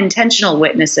unintentional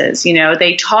witnesses. You know,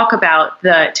 they talk about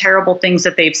the terrible things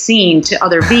that they've seen to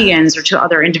other vegans or to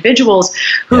other individuals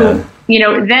who, you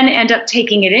know, then end up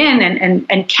taking it in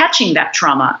and catching that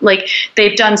trauma. Like,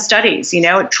 they've done studies, you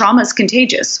know, trauma is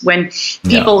contagious. When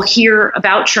people hear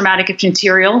about traumatic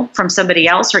material from somebody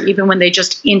else, or even when they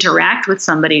just interact with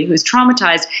somebody who's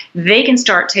traumatized, they can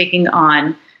start taking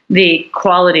on the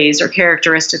qualities or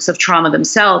characteristics of trauma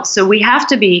themselves. So we have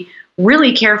to be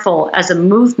really careful as a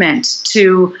movement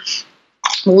to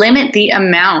limit the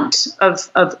amount of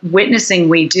witnessing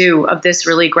we do of this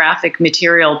really graphic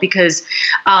material, because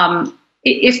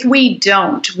if we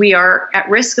don't, we are at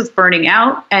risk of burning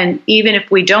out. And even if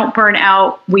we don't burn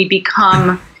out, we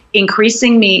become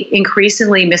increasingly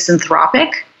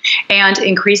misanthropic and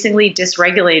increasingly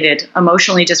dysregulated,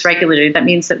 emotionally dysregulated. That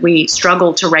means that we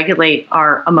struggle to regulate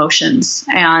our emotions.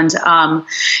 And,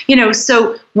 you know,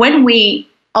 so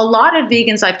a lot of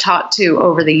vegans I've talked to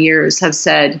over the years have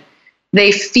said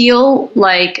they feel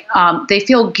like they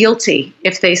feel guilty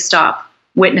if they stop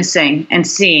witnessing and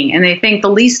seeing. And they think the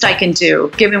least I can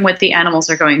do, given what the animals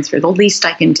are going through, the least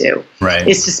I can do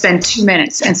is to spend 2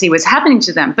 minutes and see what's happening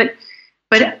to them. But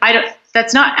I don't.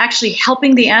 That's not actually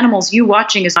helping the animals. You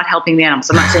watching is not helping the animals.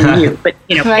 I'm not saying you, but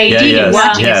you know,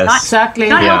 watching is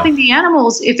not helping the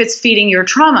animals if it's feeding your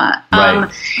trauma.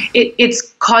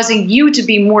 It's causing you to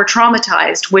be more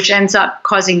traumatized, which ends up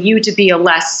causing you to be a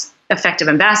less effective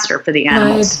ambassador for the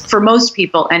animals, for most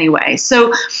people anyway.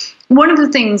 So one of the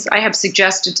things I have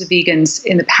suggested to vegans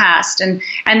in the past, and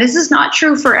this is not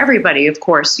true for everybody, of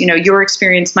course, you know, your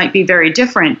experience might be very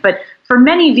different, but for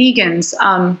many vegans,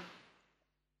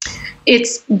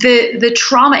 it's the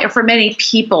trauma for many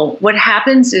people. What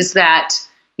happens is that,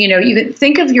 you know, you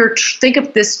think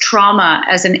of this trauma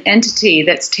as an entity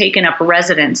that's taken up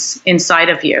residence inside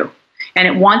of you, and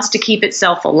it wants to keep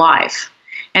itself alive.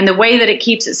 And the way that it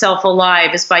keeps itself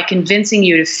alive is by convincing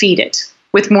you to feed it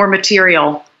with more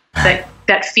material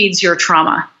that feeds your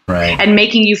trauma, and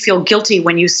making you feel guilty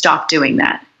when you stop doing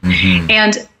that.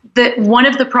 And one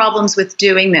of the problems with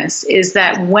doing this is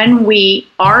that when we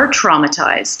are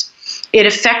traumatized, it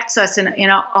affects us in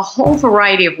a whole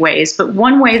variety of ways. But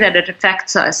one way that it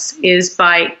affects us is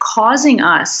by causing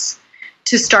us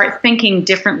to start thinking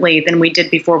differently than we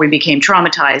did before we became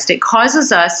traumatized. It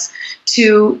causes us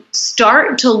to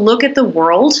start to look at the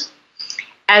world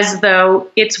as though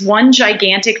it's one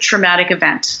gigantic traumatic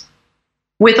event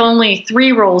with only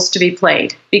 3 roles to be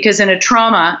played. Because in a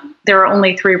trauma, there are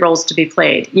only 3 roles to be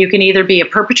played. You can either be a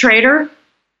perpetrator,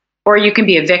 or you can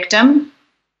be a victim.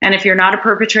 And if you're not a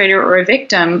perpetrator or a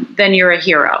victim, then you're a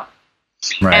hero.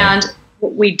 And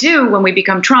what we do when we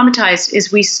become traumatized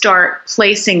is we start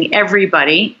placing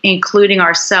everybody, including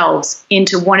ourselves,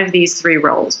 into one of these 3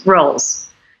 roles.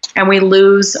 And we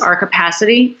lose our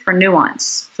capacity for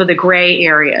nuance, for the gray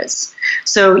areas.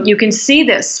 So you can see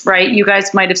this, right? You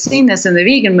guys might have seen this in the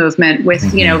vegan movement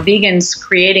with, you know, vegans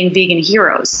creating vegan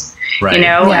heroes, you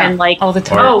know, and like all the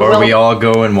time. Or we all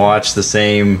go and watch the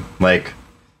same, like,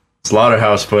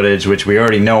 slaughterhouse footage, which we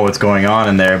already know what's going on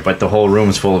in there, but the whole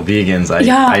room's full of vegans.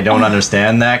 I don't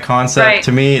understand that concept.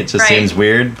 To me, it just seems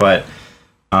weird, but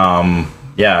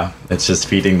yeah, it's just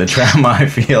feeding the trauma, I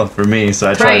feel, for me. So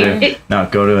I try to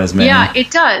not go to as many. Yeah, it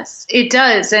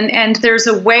does. And there's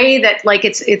a way that like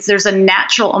there's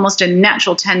almost a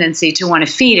natural tendency to want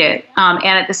to feed it. And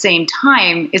at the same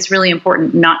time, it's really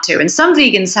important not to. And some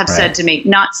vegans have said to me,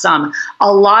 not some,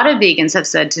 a lot of vegans have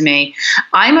said to me,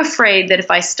 I'm afraid that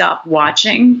if I stop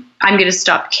watching, I'm going to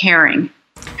stop caring.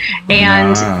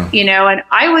 And, and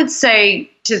I would say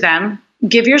to them,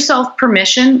 give yourself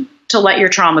permission to let your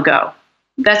trauma go.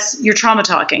 That's your trauma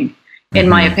talking, in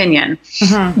my opinion.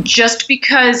 Just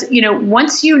because,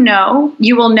 once you know,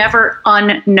 you will never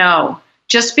unknow.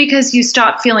 Just because you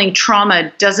stop feeling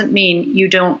trauma doesn't mean you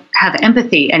don't have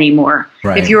empathy anymore.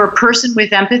 Right. If you're a person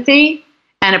with empathy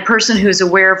and a person who's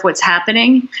aware of what's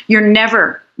happening, you're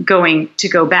never going to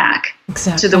go back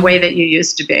to the way that you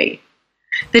used to be.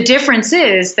 The difference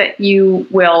is that you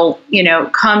will,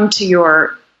 come to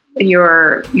your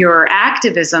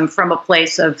activism from a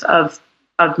place of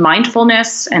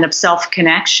mindfulness and of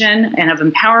self-connection and of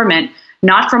empowerment,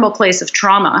 not from a place of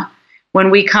trauma.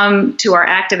 When we come to our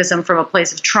activism from a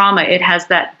place of trauma, it has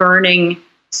that burning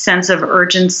sense of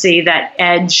urgency, that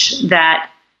edge, that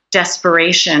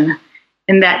desperation,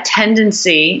 and that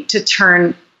tendency to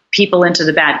turn people into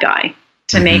the bad guy,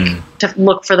 to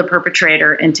look for the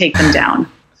perpetrator and take them down.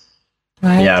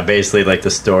 Right. Yeah, basically like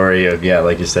the story of,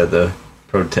 like you said, the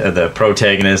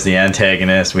protagonist, the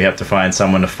antagonist. We have to find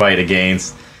someone to fight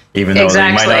against, even though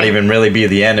they might not even really be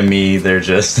the enemy. They're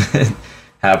just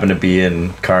happen to be in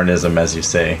carnism, as you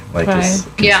say, like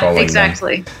just controlling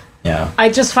them. Yeah. I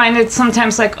just find it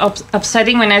sometimes like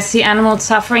upsetting when I see animals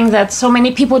suffering that so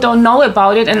many people don't know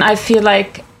about it, and I feel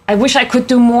like I wish I could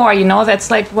do more. That's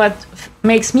like what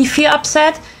makes me feel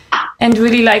upset. And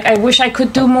really, like, I wish I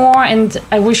could do more, and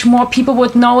I wish more people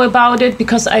would know about it,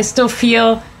 because I still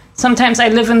feel sometimes I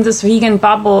live in this vegan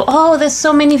bubble. Oh, there's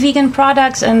so many vegan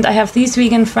products, and I have these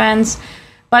vegan friends.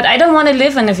 But I don't want to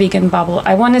live in a vegan bubble.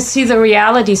 I want to see the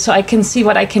reality so I can see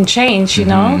what I can change,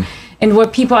 and where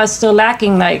people are still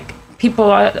lacking. Like, people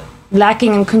are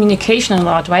lacking in communication a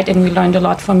lot, right? And we learned a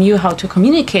lot from you how to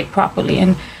communicate properly.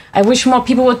 And I wish more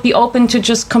people would be open to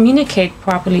just communicate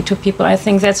properly to people. I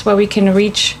think that's where we can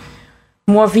reach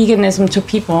more veganism to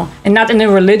people, and not in a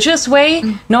religious way.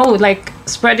 No, like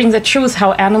spreading the truth,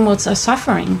 how animals are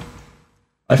suffering.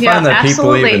 I find that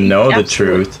people even know the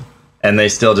truth, and they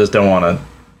still just don't want to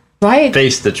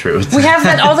face the truth. We have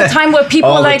that all the time where people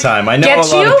all the time. I know a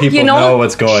lot of people know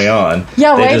what's going on.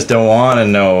 Yeah, they just don't want to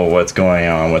know what's going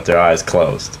on with their eyes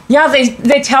closed. Yeah,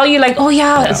 they tell you like,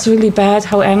 it's really bad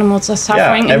how animals are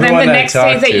suffering, and then the next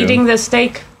day they're eating the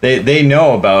steak. They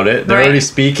know about it. They're already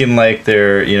speaking like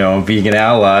they're, vegan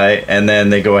ally, and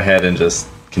then they go ahead and just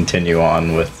continue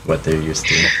on with what they're used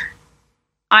to.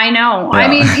 I know. Yeah. I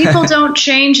mean, people don't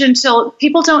change until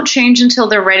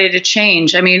they're ready to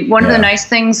change. I mean, one of the nice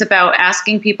things about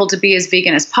asking people to be as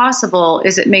vegan as possible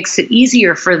is it makes it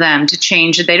easier for them to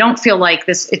change. They don't feel like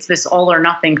it's this all or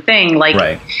nothing thing. Like,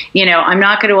 I'm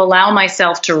not going to allow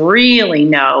myself to really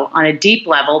know on a deep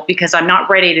level because I'm not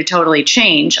ready to totally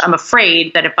change. I'm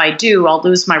afraid that if I do, I'll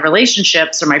lose my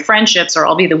relationships or my friendships, or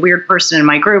I'll be the weird person in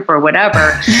my group or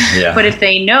whatever. But if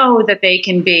they know that they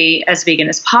can be as vegan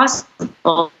as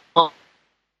possible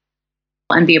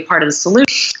and be a part of the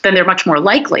solution, then they're much more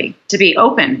likely to be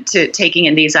open to taking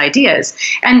in these ideas.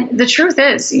 And the truth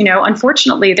is,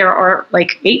 unfortunately, there are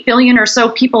like 8 billion or so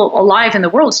people alive in the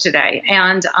world today.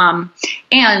 And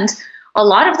a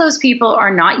lot of those people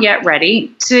are not yet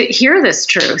ready to hear this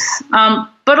truth.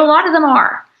 But a lot of them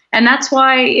are. And that's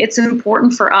why it's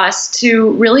important for us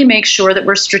to really make sure that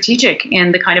we're strategic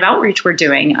in the kind of outreach we're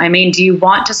doing. I mean, do you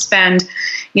want to spend,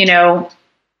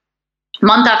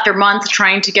 month after month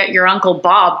trying to get your Uncle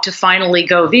Bob to finally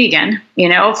go vegan?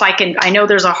 If I can, I know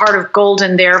there's a heart of gold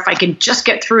in there. If I can just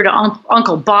get through to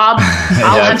Uncle Bob,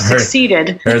 I'll have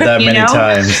succeeded. Heard that many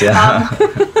times,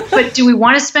 but do we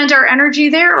want to spend our energy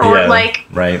there, or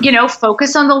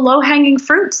focus on the low-hanging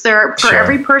fruits? For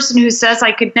every person who says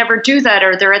I could never do that,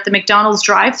 or they're at the McDonald's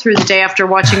drive-through the day after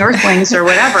watching Earthlings or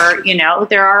whatever,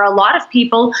 there are a lot of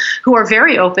people who are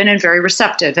very open and very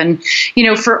receptive. And,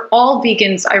 for all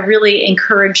vegans, I really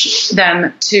encourage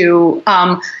them to,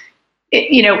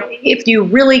 if you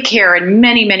really care, and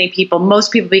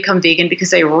most people become vegan because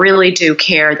they really do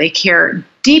care. They care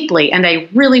deeply, and they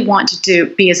really want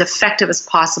to be as effective as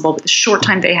possible with the short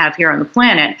time they have here on the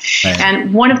planet. Right.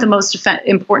 And one of the most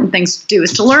important things to do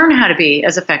is to learn how to be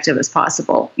as effective as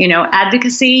possible.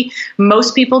 Advocacy,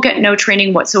 most people get no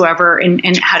training whatsoever in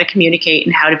how to communicate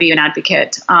and how to be an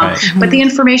advocate. But the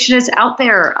information is out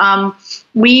there.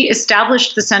 we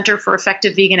established the Center for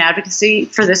Effective Vegan Advocacy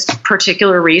for this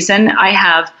particular reason. I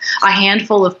have a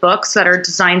handful of books that are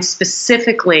designed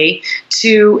specifically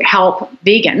to help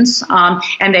vegans,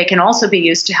 and they can also be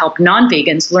used to help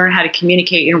non-vegans learn how to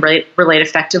communicate and relate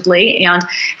effectively, and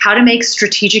how to make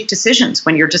strategic decisions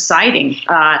when you're deciding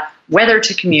whether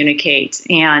to communicate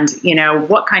and,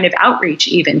 what kind of outreach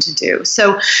even to do.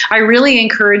 So I really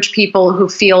encourage people who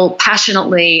feel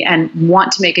passionately and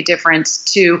want to make a difference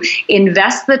to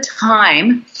invest the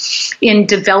time in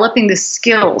developing the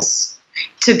skills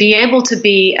to be able to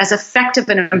be as effective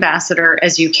an ambassador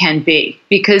as you can be.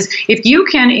 Because if you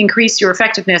can increase your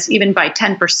effectiveness even by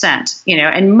 10%,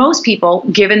 and most people,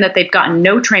 given that they've gotten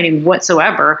no training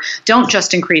whatsoever, don't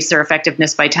just increase their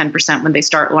effectiveness by 10% when they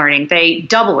start learning. They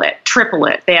double it, triple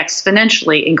it, they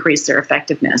exponentially increase their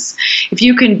effectiveness. If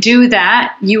you can do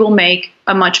that, you will make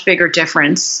a much bigger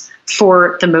difference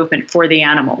for the movement, for the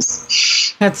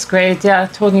animals. That's great. Yeah,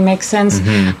 totally makes sense.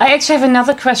 Mm-hmm. I actually have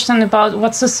another question about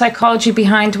what's the psychology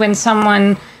behind when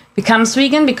someone becomes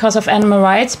vegan because of animal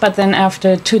rights, but then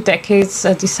after 2 decades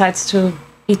decides to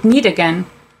eat meat again.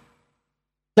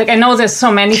 Like, I know there's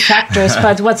so many factors,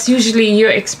 but what's usually your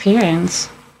experience?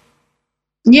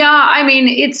 Yeah, I mean,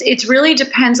 it really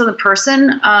depends on the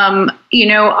person.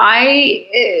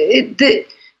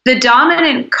 The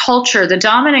dominant culture, the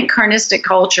dominant carnistic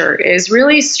culture, is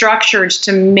really structured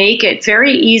to make it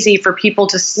very easy for people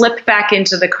to slip back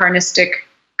into the carnistic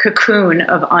cocoon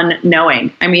of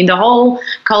unknowing. I mean, the whole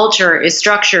culture is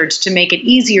structured to make it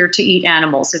easier to eat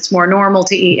animals. It's more normal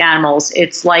to eat animals.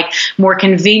 It's like more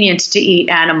convenient to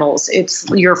eat animals. It's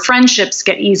your friendships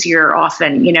get easier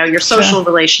often, your social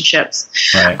relationships.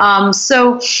 Right.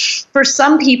 So for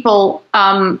some people,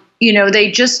 there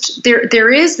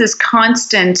is this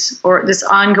constant or this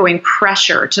ongoing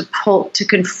pressure to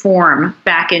conform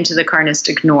back into the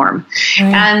carnistic norm.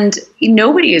 Right. And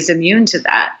nobody is immune to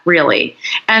that, really.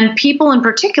 And people in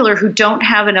particular who don't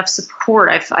have enough support.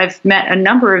 I've met a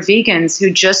number of vegans who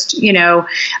just,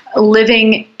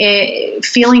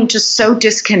 feeling just so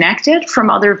disconnected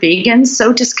from other vegans,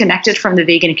 so disconnected from the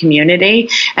vegan community,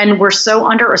 and were so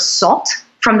under assault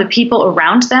from the people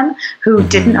around them who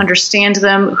didn't understand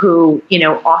them, who,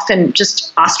 often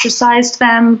just ostracized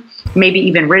them, maybe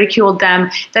even ridiculed them,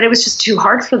 that it was just too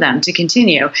hard for them to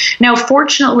continue. Now,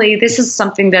 fortunately, this is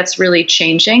something that's really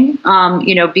changing,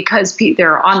 because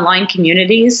there are online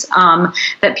communities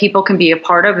that people can be a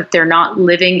part of if they're not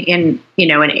living in,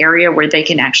 an area where they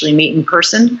can actually meet in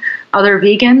person other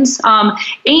vegans.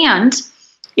 And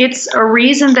it's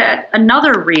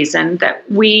another reason that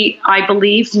we, I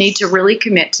believe, need to really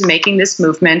commit to making this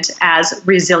movement as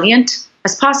resilient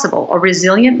as possible. A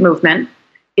resilient movement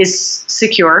is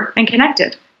secure and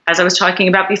connected. As I was talking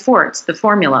about before, it's the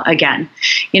formula again.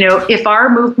 If our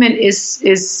movement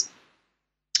is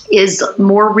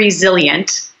more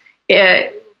resilient,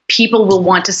 people will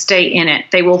want to stay in it.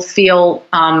 They will feel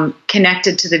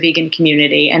connected to the vegan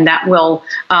community, and that will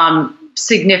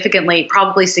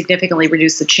probably significantly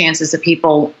reduce the chances that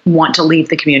people want to leave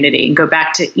the community and go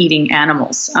back to eating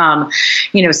animals.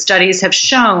 Studies have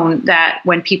shown that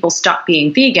when people stop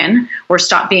being vegan or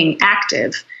stop being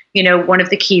active, one of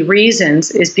the key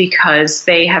reasons is because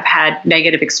they have had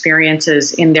negative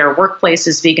experiences in their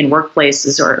workplaces, vegan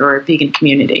workplaces, or a vegan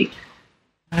community.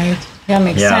 Right. Yeah,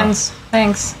 makes sense.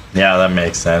 Thanks. Yeah, that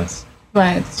makes sense.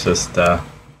 Right. It's just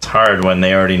it's hard when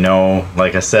they already know,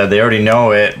 like I said, they already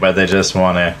know it, but they just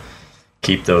want to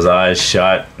keep those eyes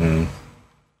shut. And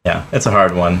yeah, it's a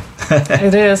hard one.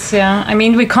 It is, yeah. I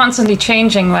mean, we're constantly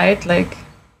changing, right? Like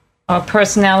our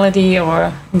personality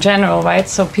or in general, right?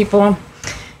 So people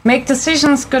make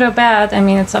decisions, good or bad. I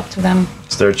mean, it's up to them.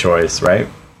 It's their choice, right?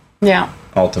 Yeah.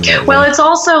 Ultimately. Well, it's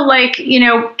also like,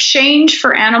 change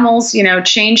for animals,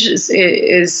 change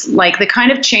is like the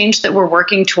kind of change that we're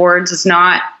working towards is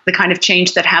not the kind of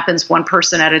change that happens one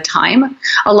person at a time.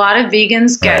 A lot of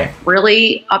vegans get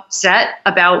really upset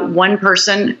about one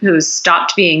person who's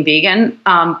stopped being vegan.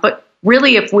 But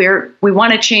really, if we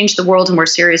want to change the world and we're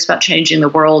serious about changing the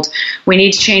world, we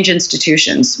need to change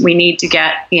institutions. We need to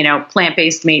get,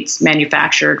 plant-based meats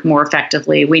manufactured more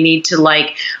effectively. We need to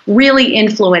really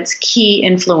influence key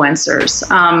influencers.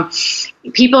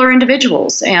 People are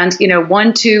individuals, and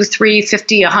 1, 2, 3,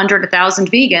 50, 100,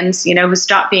 1,000 vegans, who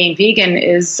stop being vegan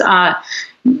is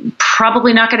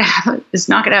probably not going to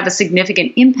have a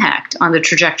significant impact on the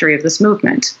trajectory of this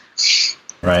movement.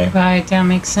 Right. Right. Yeah,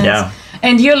 makes sense. Yeah.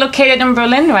 And you're located in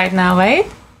Berlin right now, right?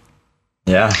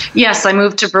 Yeah. Yes, I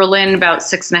moved to Berlin about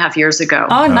 6.5 years ago.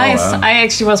 Oh, nice. wow. I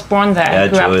actually was born there. Yeah,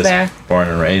 Grew up Julia's there. born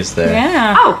and raised there.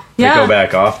 Yeah. Oh, We yeah. go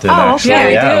back often, Oh, actually. yeah,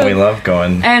 we Yeah, do. we love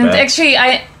going And back. actually,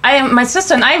 my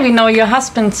sister and I, we know your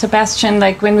husband, Sebastian,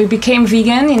 like when we became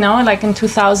vegan, you know, like in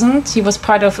 2000, he was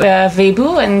part of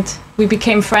Weibo and we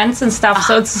became friends and stuff.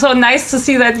 So it's so nice to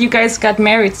see that you guys got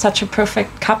married, such a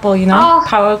perfect couple, you know, Oh.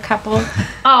 power couple.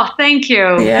 Oh, thank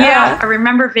you. Yeah. I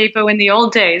remember Vapo in the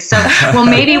old days. So, well,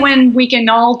 maybe when we can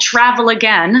all travel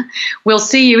again, we'll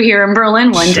see you here in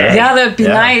Berlin one Sure. day. Yeah, that'd be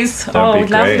Yeah, nice. that'd Oh, be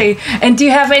great. lovely. And do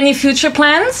you have any future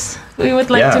plans? We would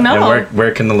like to know. And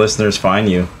where can the listeners find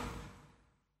you?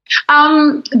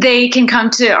 They can come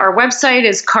to our website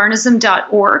is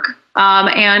carnism.org.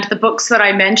 And the books that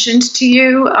I mentioned to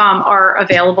you are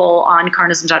available on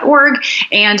carnism.org,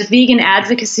 and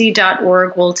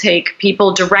veganadvocacy.org will take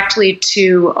people directly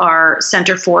to our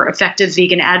Center for Effective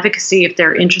Vegan Advocacy if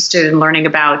they're interested in learning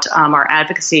about our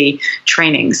advocacy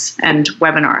trainings and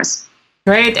webinars.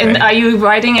 Great. And Okay. are you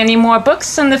writing any more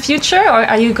books in the future, or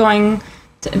are you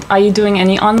doing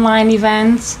any online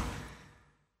events?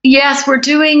 Yes, we're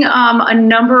doing a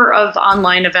number of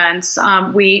online events.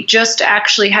 We just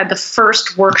actually had the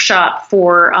first workshop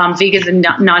for vegans and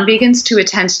non-vegans to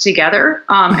attend together,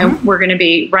 and we're going to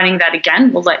be running that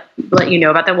again. We'll let you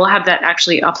know about that. We'll have that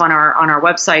actually up on our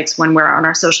websites when we're on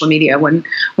our social media when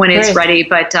it's Great. ready.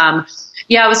 But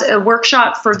yeah, it was a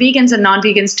workshop for vegans and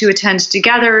non-vegans to attend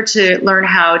together to learn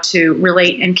how to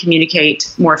relate and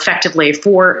communicate more effectively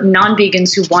for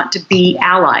non-vegans who want to be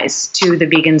allies to the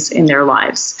vegans in their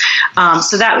lives.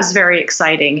 So that was very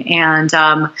exciting. And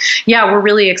yeah, we're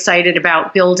really excited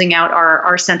about building out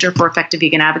our Center for Effective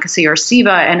Vegan Advocacy, or CEVA,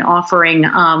 and offering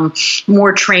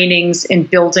more trainings in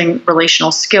building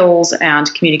relational skills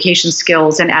and communication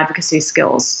skills and advocacy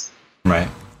skills. Right.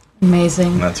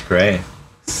 Amazing. That's great.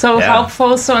 So Yeah.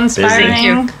 helpful, so inspiring. Thank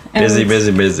you.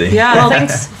 And Busy. Yeah,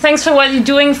 thanks for what you're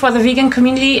doing for the vegan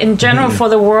community in general, for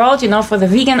the world, you know, for the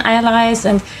vegan allies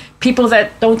and people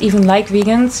that don't even like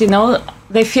vegans, you know,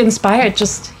 they feel inspired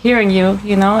just hearing you,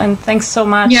 you know, and thanks so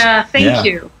much. Yeah, thank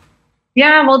you.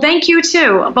 Yeah, well, thank you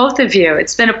too, both of you.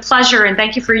 It's been a pleasure, and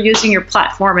thank you for using your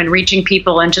platform and reaching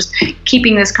people and just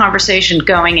keeping this conversation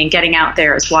going and getting out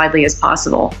there as widely as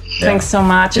possible. Thanks so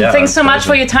much. And Yeah, thanks so much pleasure.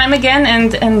 for your time again,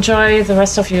 and enjoy the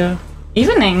rest of your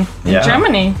evening in Yeah.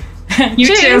 Germany. You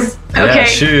Cheers. too. Okay. Yeah,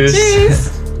 cheers.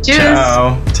 Cheers. Cheers.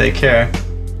 Ciao. Take care.